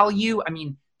 the value,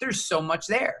 there's so much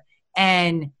there.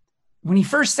 And when he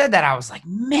first said that, I was like,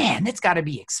 man, that's got to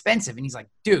be expensive. And he's like,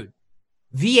 dude,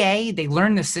 VA, they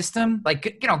learn the system.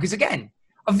 Because again,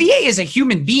 a VA is a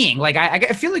human being.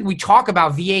 I feel like we talk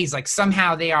about VAs like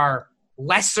somehow they are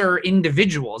lesser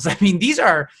individuals. These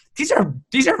are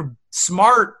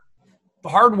smart,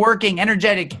 hardworking,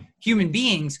 energetic human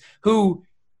beings who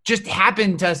just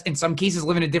happen to, in some cases,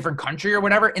 live in a different country or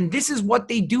whatever. And this is what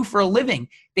they do for a living.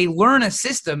 They learn a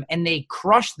system and they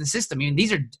crush the system.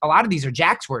 A lot of these are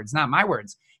Jack's words, not my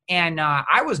words. And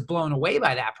I was blown away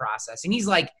by that process. And he's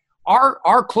like,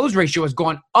 our close ratio has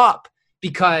gone up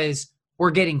because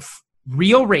we're getting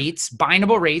real rates,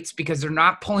 bindable rates, because they're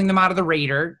not pulling them out of the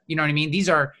rater. You know what I mean? These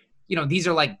are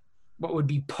like what would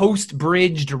be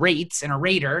post-bridged rates in a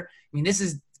rater. This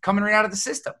is coming right out of the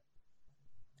system.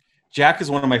 Jack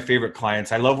is one of my favorite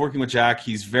clients. I love working with Jack.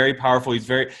 He's very powerful. He's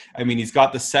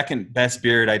got the second best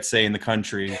beard, I'd say, in the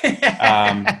country.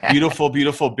 Beautiful,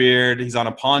 beautiful beard. He's on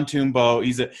a pontoon boat.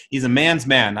 He's a man's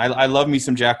man. I love me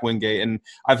some Jack Wingate, and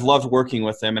I've loved working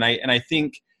with him. And I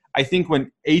think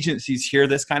when agencies hear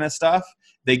this kind of stuff,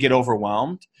 they get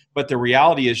overwhelmed. But the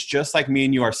reality is, just like me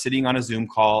and you are sitting on a Zoom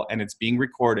call and it's being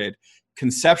recorded,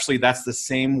 conceptually, that's the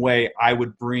same way I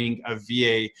would bring a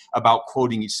VA about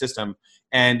quoting each system.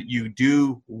 And you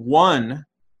do one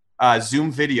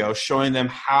Zoom video showing them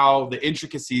how the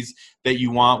intricacies that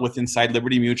you want with inside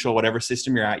Liberty Mutual, whatever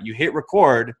system you're at, you hit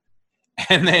record,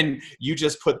 and then you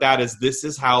just put that as, this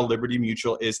is how Liberty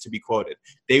Mutual is to be quoted.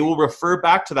 They will refer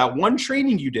back to that one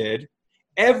training you did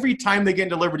every time they get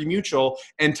into Liberty Mutual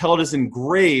until it is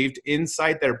engraved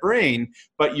inside their brain.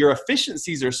 But your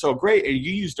efficiencies are so great, and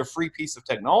you used a free piece of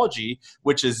technology,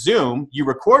 which is Zoom. You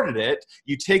recorded it.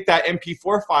 You take that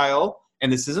MP4 file,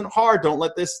 and this isn't hard. Don't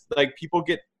let this, people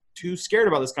get too scared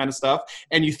about this kind of stuff.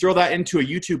 And you throw that into a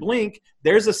YouTube link.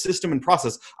 There's a system and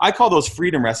process. I call those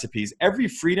freedom recipes. Every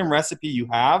freedom recipe you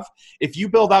have, if you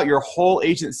build out your whole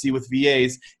agency with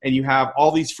VAs and you have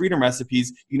all these freedom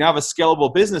recipes, you now have a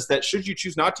scalable business that, should you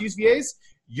choose not to use VAs,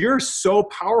 you're so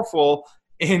powerful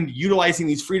in utilizing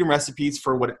these freedom recipes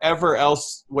for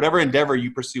whatever endeavor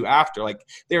you pursue after.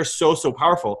 They're so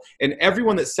powerful. And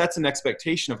everyone that sets an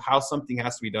expectation of how something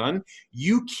has to be done,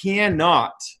 you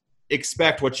cannot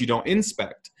expect what you don't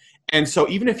inspect. And so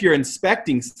even if you're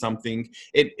inspecting something,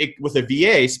 it with a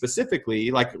VA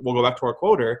specifically, we'll go back to our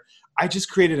quoter, I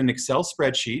just created an Excel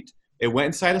spreadsheet. It went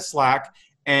inside of Slack,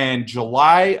 and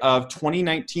July of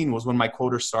 2019 was when my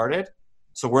quoter started.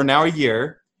 So we're now a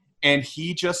year, and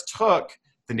he just took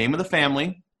the name of the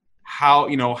family, how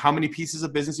many pieces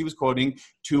of business he was quoting,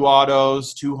 2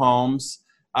 autos, 2 homes,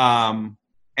 and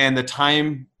the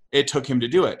time it took him to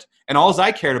do it. And all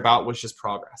I cared about was just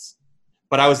progress.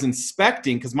 But I was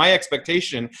inspecting, because my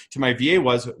expectation to my VA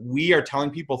was, we are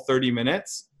telling people 30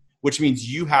 minutes. which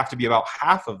means you have to be about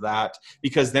half of that,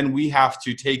 because then we have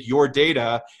to take your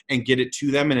data and get it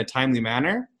to them in a timely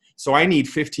manner. So I need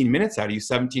 15 minutes out of you,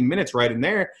 17 minutes right in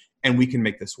there, and we can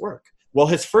make this work. Well,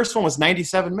 his first one was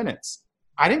 97 minutes.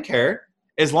 I didn't care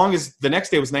as long as the next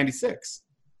day was 96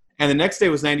 and the next day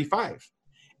was 95.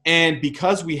 And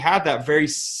because we had that very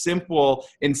simple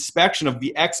inspection of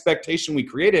the expectation we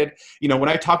created, when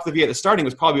I talked to the VA at the starting, it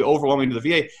was probably overwhelming to the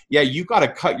VA. Yeah, you got to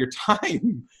cut your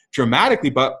time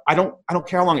dramatically, but I don't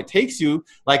care how long it takes you,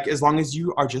 like as long as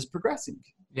you are just progressing.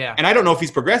 Yeah. And I don't know if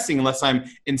he's progressing unless I'm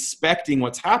inspecting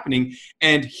what's happening.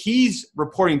 And he's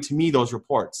reporting to me those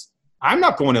reports. I'm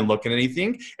not going and looking at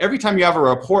anything. Every time you have a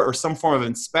report or some form of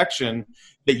inspection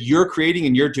that you're creating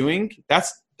and you're doing,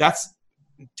 that's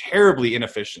terribly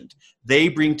inefficient. They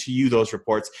bring to you those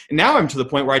reports. And now I'm to the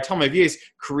point where I tell my VAs,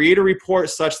 create a report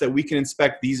such that we can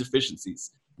inspect these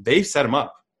efficiencies. They set them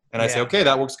up. And I say, okay,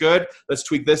 that works good. Let's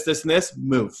tweak this, this, and this.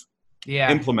 Move.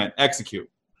 Yeah. Implement. Execute.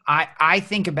 I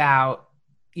think about,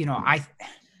 I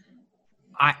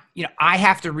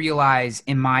have to realize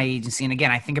in my agency, and again,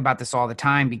 I think about this all the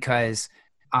time because,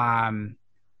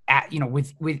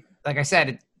 with like I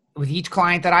said, with each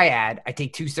client that I add, I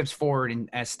take 2 steps forward and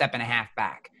a step and a half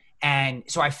back. And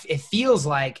so it feels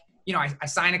like, I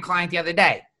signed a client the other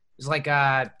day. It was like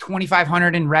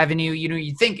 2,500 in revenue.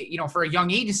 You think, for a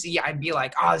young agency, I'd be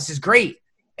like, oh, this is great.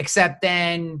 Except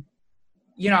then,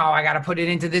 I got to put it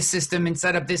into this system and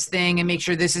set up this thing and make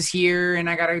sure this is here. And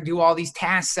I got to do all these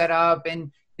tasks set up.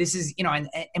 And this is, and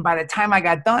by the time I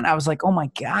got done, I was like, oh my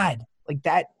God, like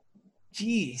that,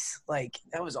 geez, like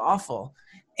that was awful.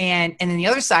 And then the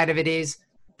other side of it is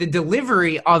the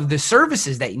delivery of the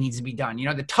services that needs to be done,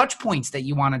 the touch points that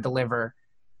you want to deliver.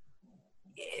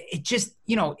 It just,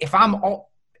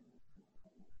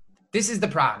 this is the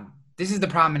problem. This is the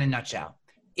problem in a nutshell,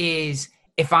 is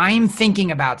if I'm thinking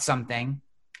about something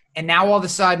and now all of a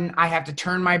sudden I have to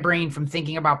turn my brain from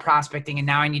thinking about prospecting and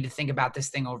now I need to think about this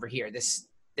thing over here, this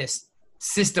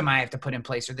system I have to put in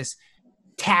place or this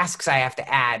tasks I have to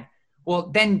add. Well,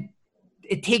 then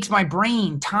it takes my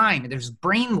brain time. There's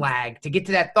brain lag to get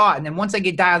to that thought. And then once I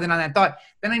get dialed in on that thought,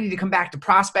 then I need to come back to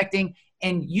prospecting.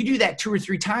 And you do that 2 or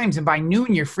 3 times. And by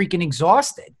noon, you're freaking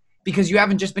exhausted because you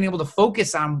haven't just been able to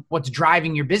focus on what's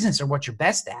driving your business or what you're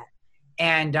best at.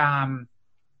 And,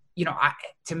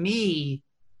 to me,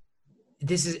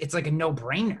 it's like a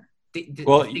no-brainer.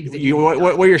 Well,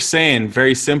 what you're saying,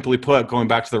 very simply put, going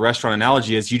back to the restaurant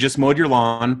analogy, is you just mowed your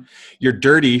lawn, you're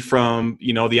dirty from,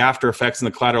 the after effects and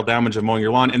the collateral damage of mowing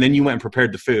your lawn, and then you went and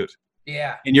prepared the food.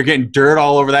 Yeah. And you're getting dirt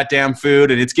all over that damn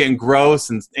food, and it's getting gross,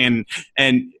 and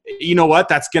you know what?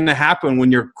 That's going to happen when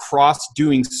you're cross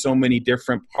doing so many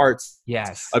different parts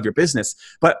of your business.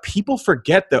 But people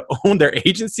forget that own their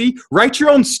agency. Write your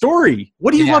own story.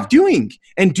 What do you love doing?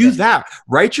 And do that.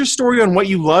 Write your story on what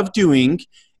you love doing.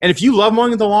 And if you love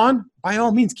mowing the lawn, by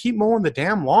all means, keep mowing the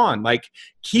damn lawn. Like,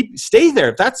 stay there.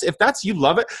 If that's you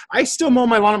love it. I still mow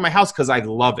my lawn at my house because I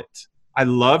love it. I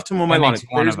love to mow my lawn. It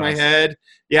clears my head.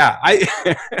 Yeah,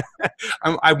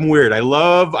 I'm weird. I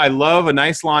love a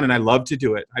nice lawn, and I love to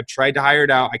do it. I've tried to hire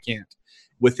it out. I can't.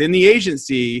 Within the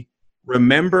agency,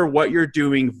 remember what you're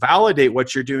doing, validate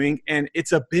what you're doing, and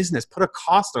it's a business. Put a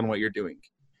cost on what you're doing.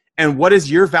 And what is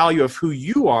your value of who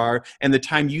you are and the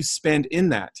time you spend in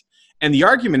that? And the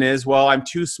argument is, well, I'm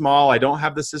too small. I don't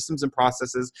have the systems and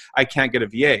processes. I can't get a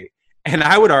VA. And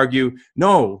I would argue,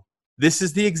 no, this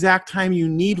is the exact time you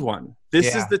need one.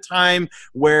 This is the time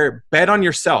where bet on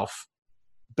yourself,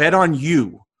 bet on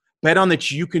you, bet on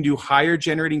that you can do higher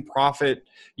generating profit,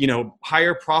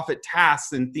 higher profit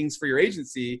tasks and things for your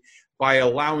agency by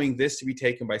allowing this to be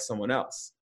taken by someone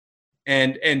else.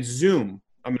 And Zoom,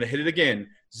 I'm going to hit it again.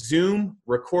 Zoom,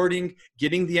 recording,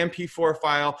 getting the MP4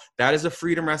 file, that is a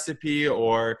freedom recipe,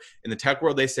 or in the tech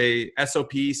world, they say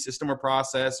SOP, system or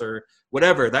process, or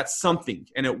whatever. That's something.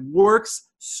 And it works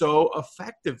so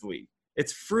effectively.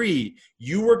 It's free.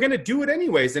 You were going to do it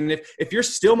anyways. And if you're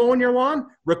still mowing your lawn,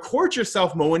 record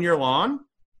yourself mowing your lawn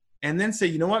and then say,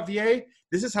 you know what, VA,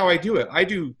 this is how I do it. I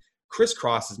do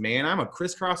crisscrosses, man. I'm a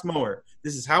crisscross mower.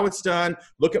 This is how it's done.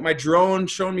 Look at my drone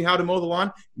showing me how to mow the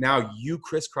lawn. Now you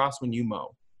crisscross when you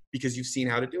mow, because you've seen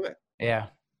how to do it. Yeah.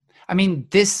 I mean,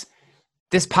 this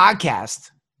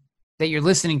podcast that you're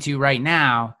listening to right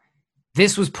now,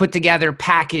 this was put together,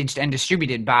 packaged, and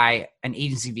distributed by an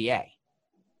agency VA.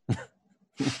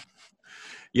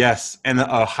 Yes. And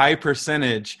a high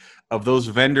percentage of those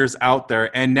vendors out there,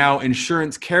 and now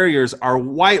insurance carriers are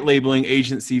white labeling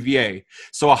agency VA.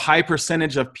 So a high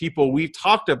percentage of people we've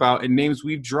talked about and names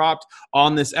we've dropped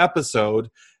on this episode,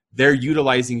 they're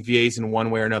utilizing VAs in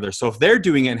one way or another. So if they're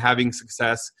doing it and having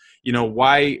success,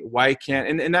 why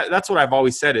can't, and that's what I've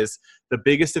always said is the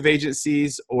biggest of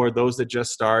agencies or those that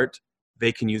just start,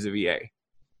 they can use a VA.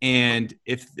 And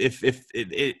if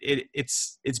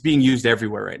it's being used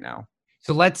everywhere right now.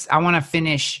 So I want to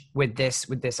finish with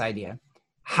this idea.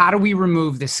 How do we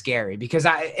remove the scary? Because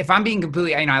if I'm being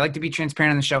completely, I like to be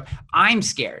transparent on the show. I'm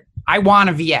scared. I want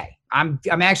a VA. I'm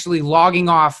actually logging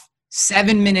off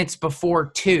 7 minutes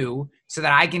before 2 so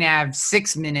that I can have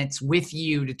 6 minutes with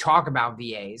you to talk about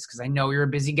VAs, because I know you're a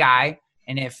busy guy.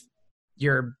 And if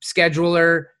your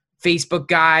scheduler Facebook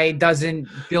guy doesn't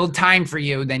build time for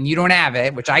you, then you don't have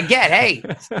it, which I get. Hey,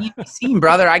 scene,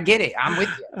 brother, I get it. I'm with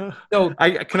you. So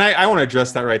I want to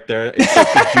address that right there. It's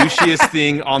like the douchiest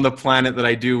thing on the planet that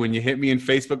I do when you hit me in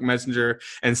Facebook Messenger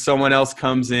and someone else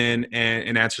comes in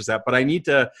and answers that. But I need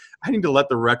to let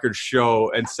the record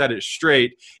show and set it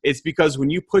straight. It's because when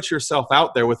you put yourself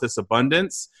out there with this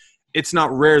abundance, it's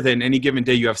not rare that in any given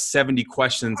day you have 70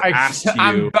 questions asked to you.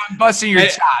 I'm busting your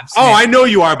chops. Oh, I know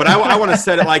you are, but I want to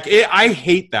set it like it. I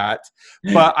hate that,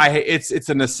 but it's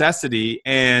a necessity.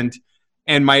 And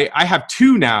I have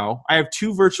two now. I have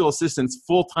 2 virtual assistants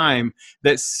full time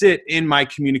that sit in my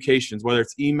communications, whether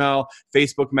it's email,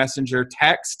 Facebook Messenger,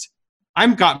 text.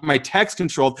 I've got my text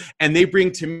controlled, and they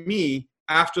bring to me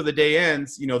after the day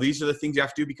ends. These are the things you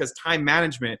have to do, because time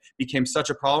management became such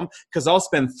a problem. Because I'll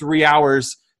spend 3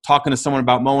 hours talking to someone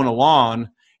about mowing a lawn,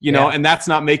 and that's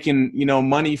not making,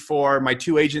 money for my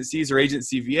 2 agencies or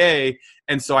agency VA.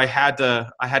 And so I had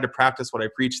to practice what I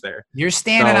preach there. You're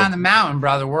standing on the mountain,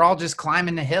 brother. We're all just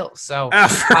climbing the hill. So, all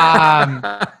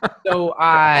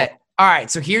right.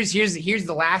 So here's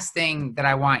the last thing that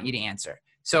I want you to answer.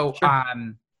 So, sure.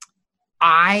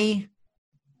 I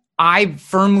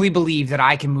firmly believe that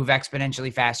I can move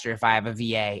exponentially faster if I have a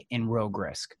VA in Rogue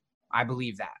Risk. I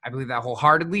believe that. I believe that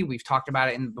wholeheartedly. We've talked about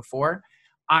it before.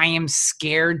 I am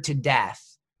scared to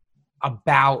death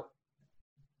about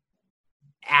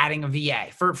adding a VA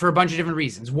for a bunch of different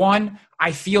reasons. 1,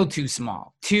 I feel too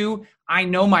small. 2, I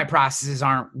know my processes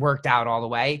aren't worked out all the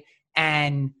way,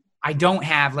 and I don't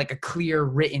have like a clear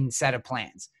written set of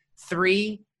plans.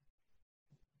 3,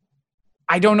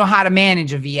 I don't know how to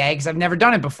manage a VA because I've never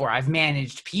done it before. I've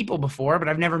managed people before, but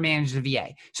I've never managed a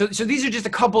VA. So these are just a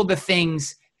couple of the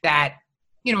things that,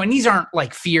 and these aren't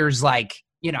like fears like,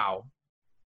 being,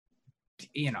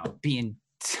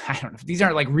 I don't know, these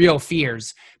aren't like real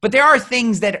fears, but there are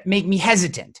things that make me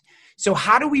hesitant. So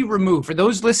how do we remove, for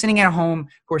those listening at home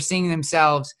who are seeing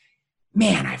themselves,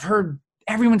 man, I've heard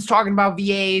everyone's talking about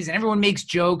VAs and everyone makes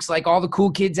jokes like all the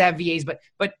cool kids have VAs, but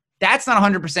that's not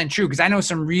 100% true, because I know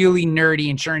some really nerdy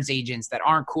insurance agents that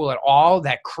aren't cool at all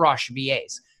that crush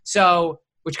VAs. So,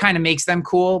 which kind of makes them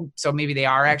cool. So maybe they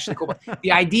are actually cool. But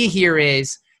the idea here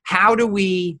is how do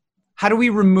we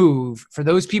remove, for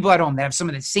those people at home that have some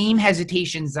of the same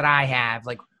hesitations that I have,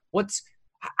 like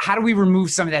how do we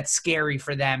remove some of that scary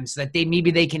for them so that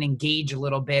they can engage a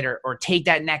little bit or take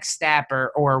that next step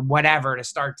or whatever to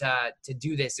start to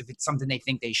do this if it's something they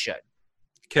think they should?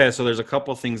 Okay, so there's a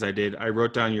couple of things I did. I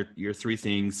wrote down your 3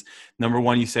 things. Number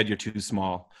 1, you said you're too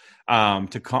small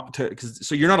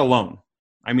so you're not alone.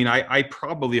 I mean, I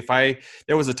probably,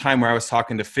 there was a time where I was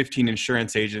talking to 15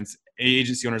 insurance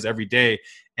agency owners every day,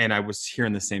 and I was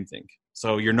hearing the same thing.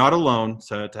 So you're not alone,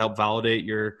 to help validate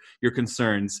your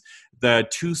concerns. The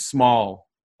too small,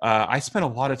 I spent a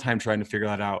lot of time trying to figure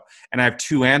that out, and I have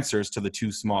 2 answers to the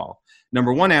too small.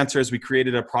 Number 1 answer is we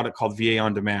created a product called VA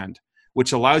On Demand,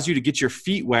 which allows you to get your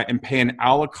feet wet and pay an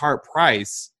a la carte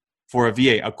price for a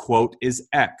VA. A quote is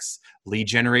X. Lead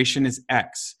generation is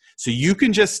X. So you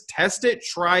can just test it,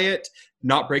 try it,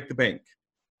 not break the bank.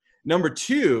 Number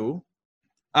 2,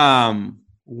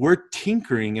 we're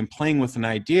tinkering and playing with an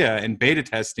idea and beta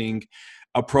testing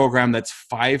a program that's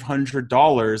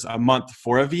 $500 a month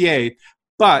for a VA,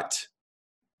 but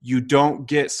you don't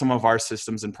get some of our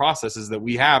systems and processes that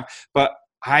we have. But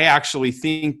I actually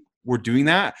think we're doing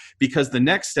that because the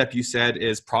next step you said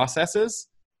is processes.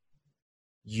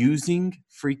 Using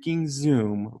freaking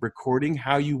Zoom, recording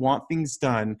how you want things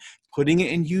done, putting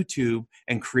it in YouTube,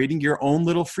 and creating your own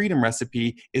little freedom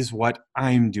recipe is what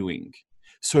I'm doing.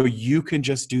 So you can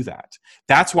just do that.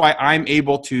 That's why I'm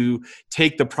able to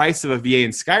take the price of a VA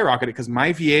and skyrocket it, because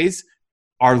my VAs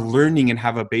are learning and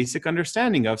have a basic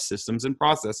understanding of systems and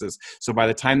processes. So by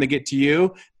the time they get to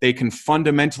you, they can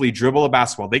fundamentally dribble a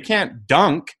basketball. They can't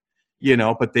dunk,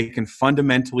 but they can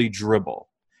fundamentally dribble.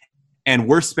 And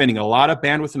we're spending a lot of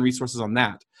bandwidth and resources on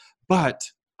that. But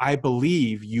I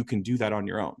believe you can do that on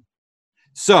your own.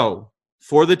 So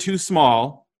for the too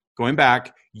small, going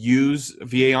back, use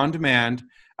VA On Demand,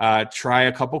 try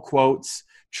a couple quotes,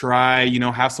 Try,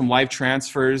 have some live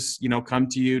transfers, come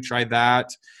to you, try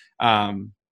that.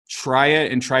 Try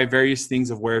it and try various things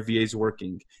of where VA is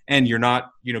working. And you're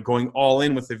not, going all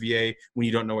in with the VA when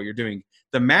you don't know what you're doing.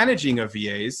 The managing of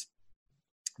VAs,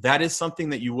 that is something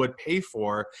that you would pay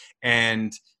for.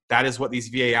 And that is what these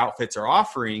VA outfits are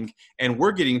offering. And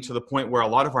we're getting to the point where a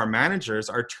lot of our managers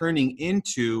are turning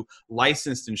into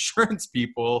licensed insurance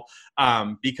people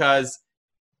because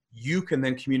you can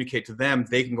then communicate to them.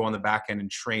 They can go on the back end and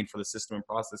train for the system and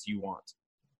process you want.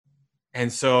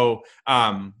 And so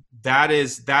that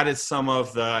is some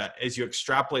of the, as you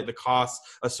extrapolate the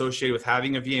costs associated with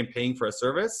having a VA and paying for a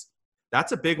service,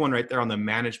 that's a big one right there on the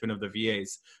management of the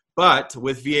VAs. But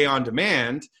with VA on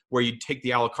demand, where you take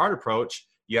the a la carte approach,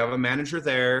 you have a manager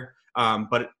there,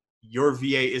 but your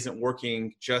VA isn't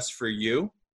working just for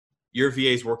you. Your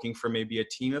VA is working for maybe a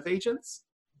team of agents.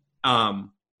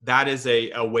 That is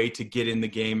a way to get in the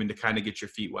game and to kind of get your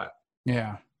feet wet.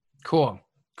 Yeah. Cool.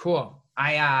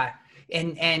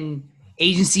 And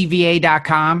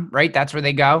agencyva.com, right? That's where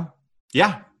they go.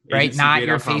 Yeah. Right. Not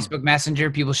your Facebook Messenger.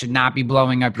 People should not be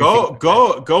blowing up your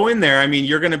go in there. I mean,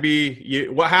 you're going to be,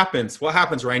 what happens,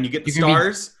 Ryan? You get the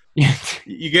stars.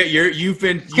 You get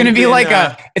it's going to be like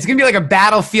a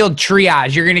battlefield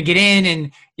triage. You're going to get in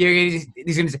and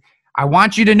he's going to say, I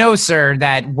want you to know, sir,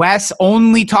 that Wes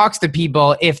only talks to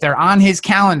people if they're on his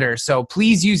calendar. So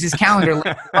please use his calendar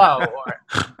below.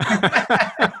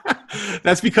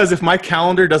 That's because if my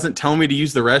calendar doesn't tell me to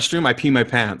use the restroom, I pee my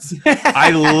pants.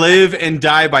 I live and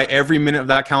die by every minute of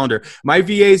that calendar. My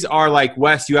VAs are like,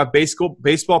 Wes, you have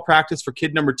baseball practice for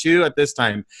kid number 2 at this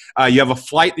time. You have a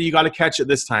flight that you got to catch at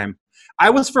this time. I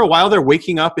was for a while there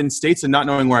waking up in states and not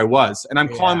knowing where I was. And I'm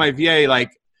calling my VA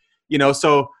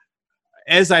so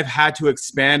as I've had to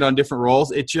expand on different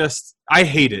roles, I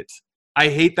hate it. I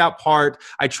hate that part.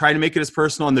 I try to make it as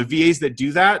personal. And the VAs that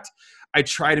do that, I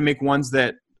try to make ones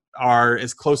that are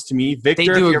as close to me.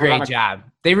 Victor, they do a great job.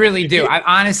 They really do.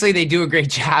 Honestly, they do a great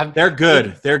job. They're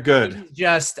good. They're good. It is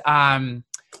just,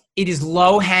 it is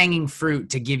low hanging fruit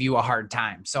to give you a hard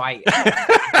time. So I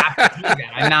have to do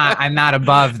that. I'm not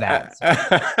above that.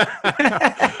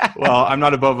 Well, I'm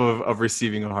not above of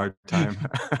receiving a hard time.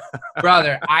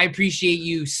 Brother, I appreciate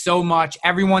you so much.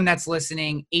 Everyone that's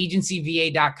listening,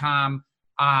 agencyva.com.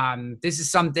 This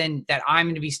is something that I'm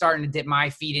going to be starting to dip my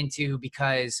feet into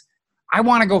because I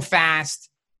want to go fast,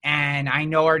 and I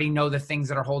already know the things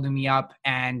that are holding me up.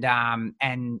 And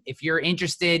if you're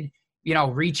interested,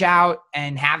 reach out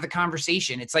and have the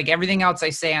conversation. It's like everything else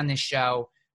I say on this show.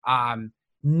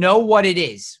 Know what it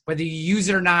is. Whether you use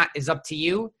it or not is up to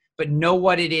you, but know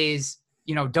what it is.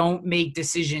 Don't make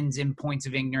decisions in points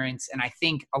of ignorance. And I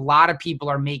think a lot of people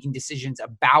are making decisions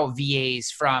about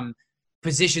VAs from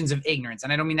positions of ignorance.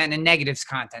 And I don't mean that in a negatives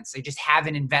context. They just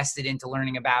haven't invested into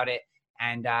learning about it.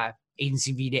 And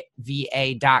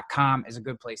agencyva.com is a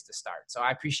good place to start. So I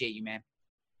appreciate you, man.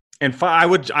 And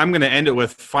I'm going to end it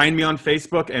with find me on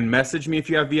Facebook and message me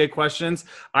if you have VA questions.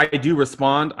 I do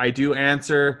respond. I do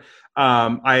answer.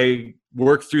 I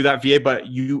work through that VA, but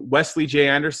Wesley J.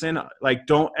 Anderson,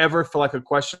 don't ever feel like a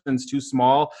question's too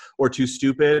small or too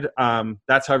stupid.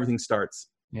 That's how everything starts.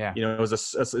 Yeah.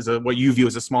 What you view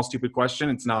as a small, stupid question.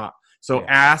 It's not. So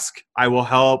ask, I will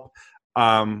help.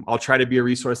 I'll try to be a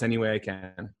resource any way I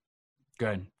can.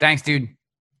 Good. Thanks, dude.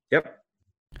 Yep.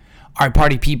 All right,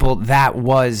 party people, that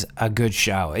was a good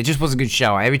show. It just was a good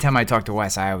show. Every time I talk to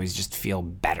Wes, I always just feel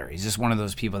better. He's just one of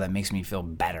those people that makes me feel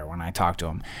better when I talk to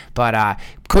him. But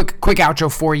quick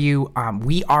outro for you.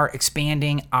 We are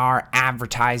expanding our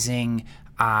advertising,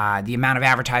 the amount of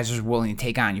advertisers we're willing to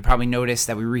take on. You probably noticed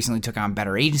that we recently took on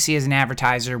Better Agency as an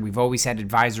advertiser. We've always had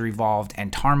Advisor Evolved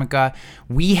and Tarmica.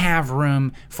 We have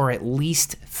room for at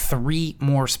least 3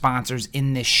 more sponsors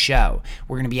in this show.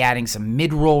 We're going to be adding some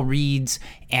mid-roll reads,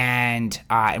 and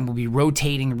we'll be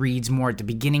rotating reads more at the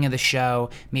beginning of the show,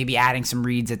 maybe adding some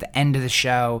reads at the end of the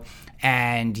show.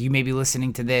 And you may be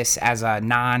listening to this as a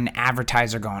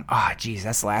non-advertiser going, geez,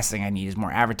 that's the last thing I need is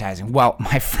more advertising. Well,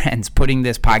 my friends, putting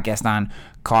this podcast on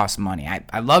costs money.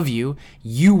 I love you.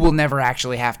 You will never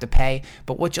actually have to pay.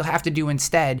 But what you'll have to do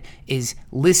instead is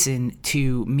listen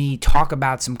to me talk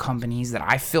about some companies that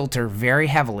I filter very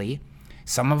heavily.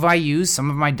 Some of I use,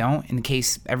 some of I don't. In the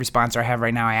case, every sponsor I have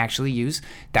right now I actually use.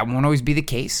 That won't always be the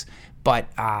case. But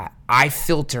I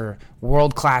filter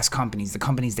world-class companies, the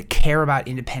companies that care about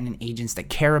independent agents, that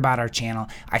care about our channel.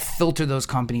 I filter those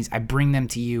companies. I bring them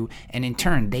to you. And in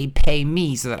turn, they pay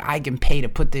me so that I can pay to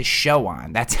put this show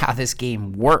on. That's how this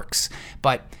game works.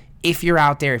 But if you're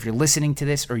out there, if you're listening to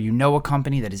this, or you know a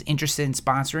company that is interested in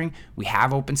sponsoring, we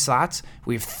have open slots.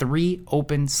 We have 3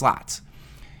 open slots.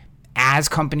 as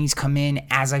companies come in,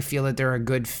 as I feel that they're a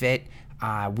good fit,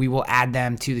 we will add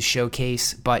them to the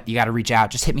showcase, but you got to reach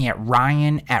out. Just hit me at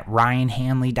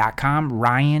ryan@ryanhanley.com,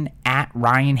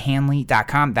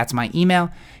 ryan@ryanhanley.com. That's my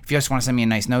email. If you just want to send me a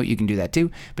nice note, you can do that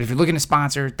too. But if you're looking to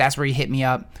sponsor, that's where you hit me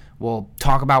up. We'll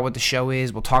talk about what the show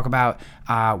is. We'll talk about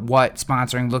what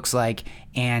sponsoring looks like,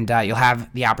 and you'll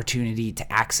have the opportunity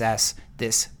to access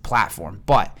this platform.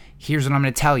 But here's what I'm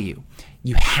going to tell you.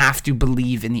 You have to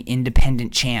believe in the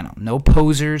independent channel. No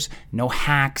posers, no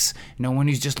hacks, no one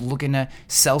who's just looking to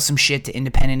sell some shit to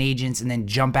independent agents and then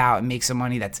jump out and make some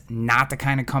money. That's not the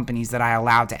kind of companies that I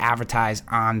allow to advertise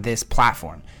on this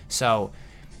platform. So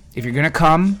if you're going to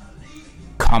come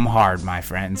hard, my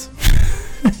friends.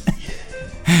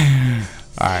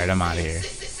 All right, I'm out of here.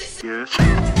 Yes.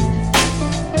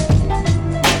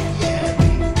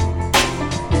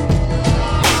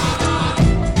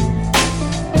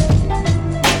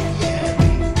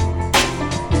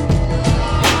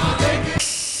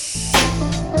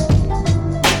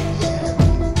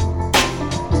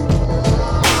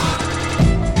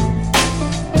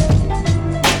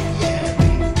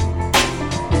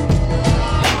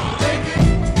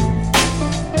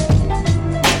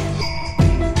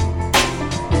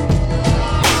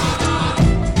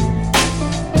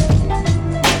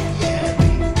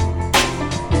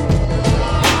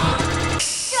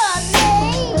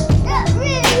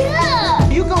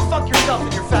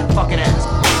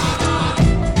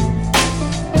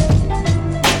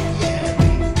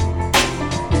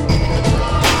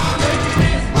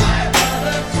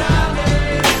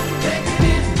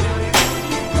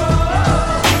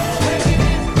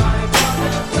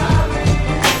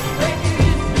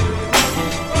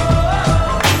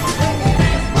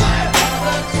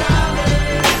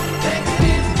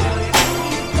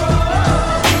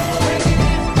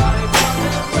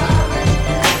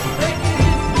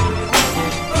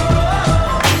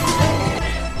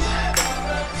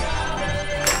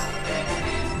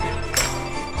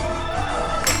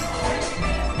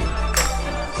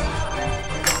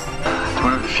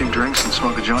 Drinks and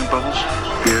smoke a joint, Bubbles?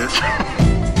 Yes.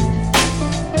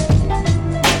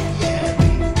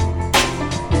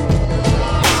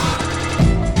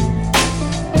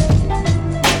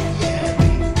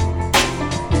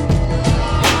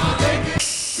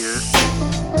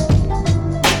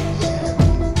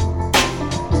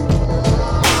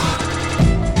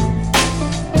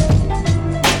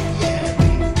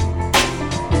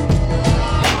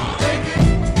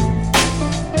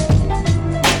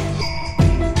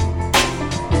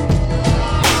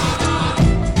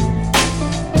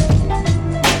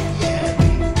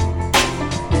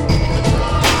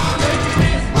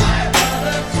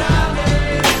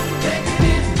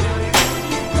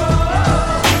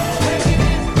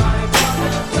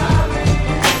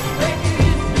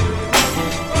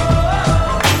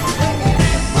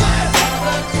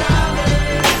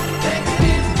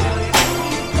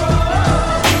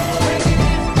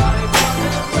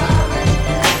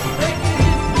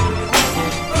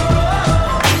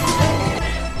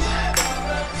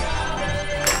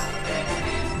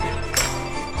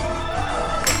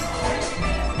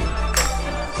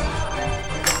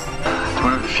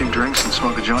 Drinks and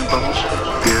smoke a joint, Bubbles?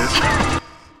 Yes.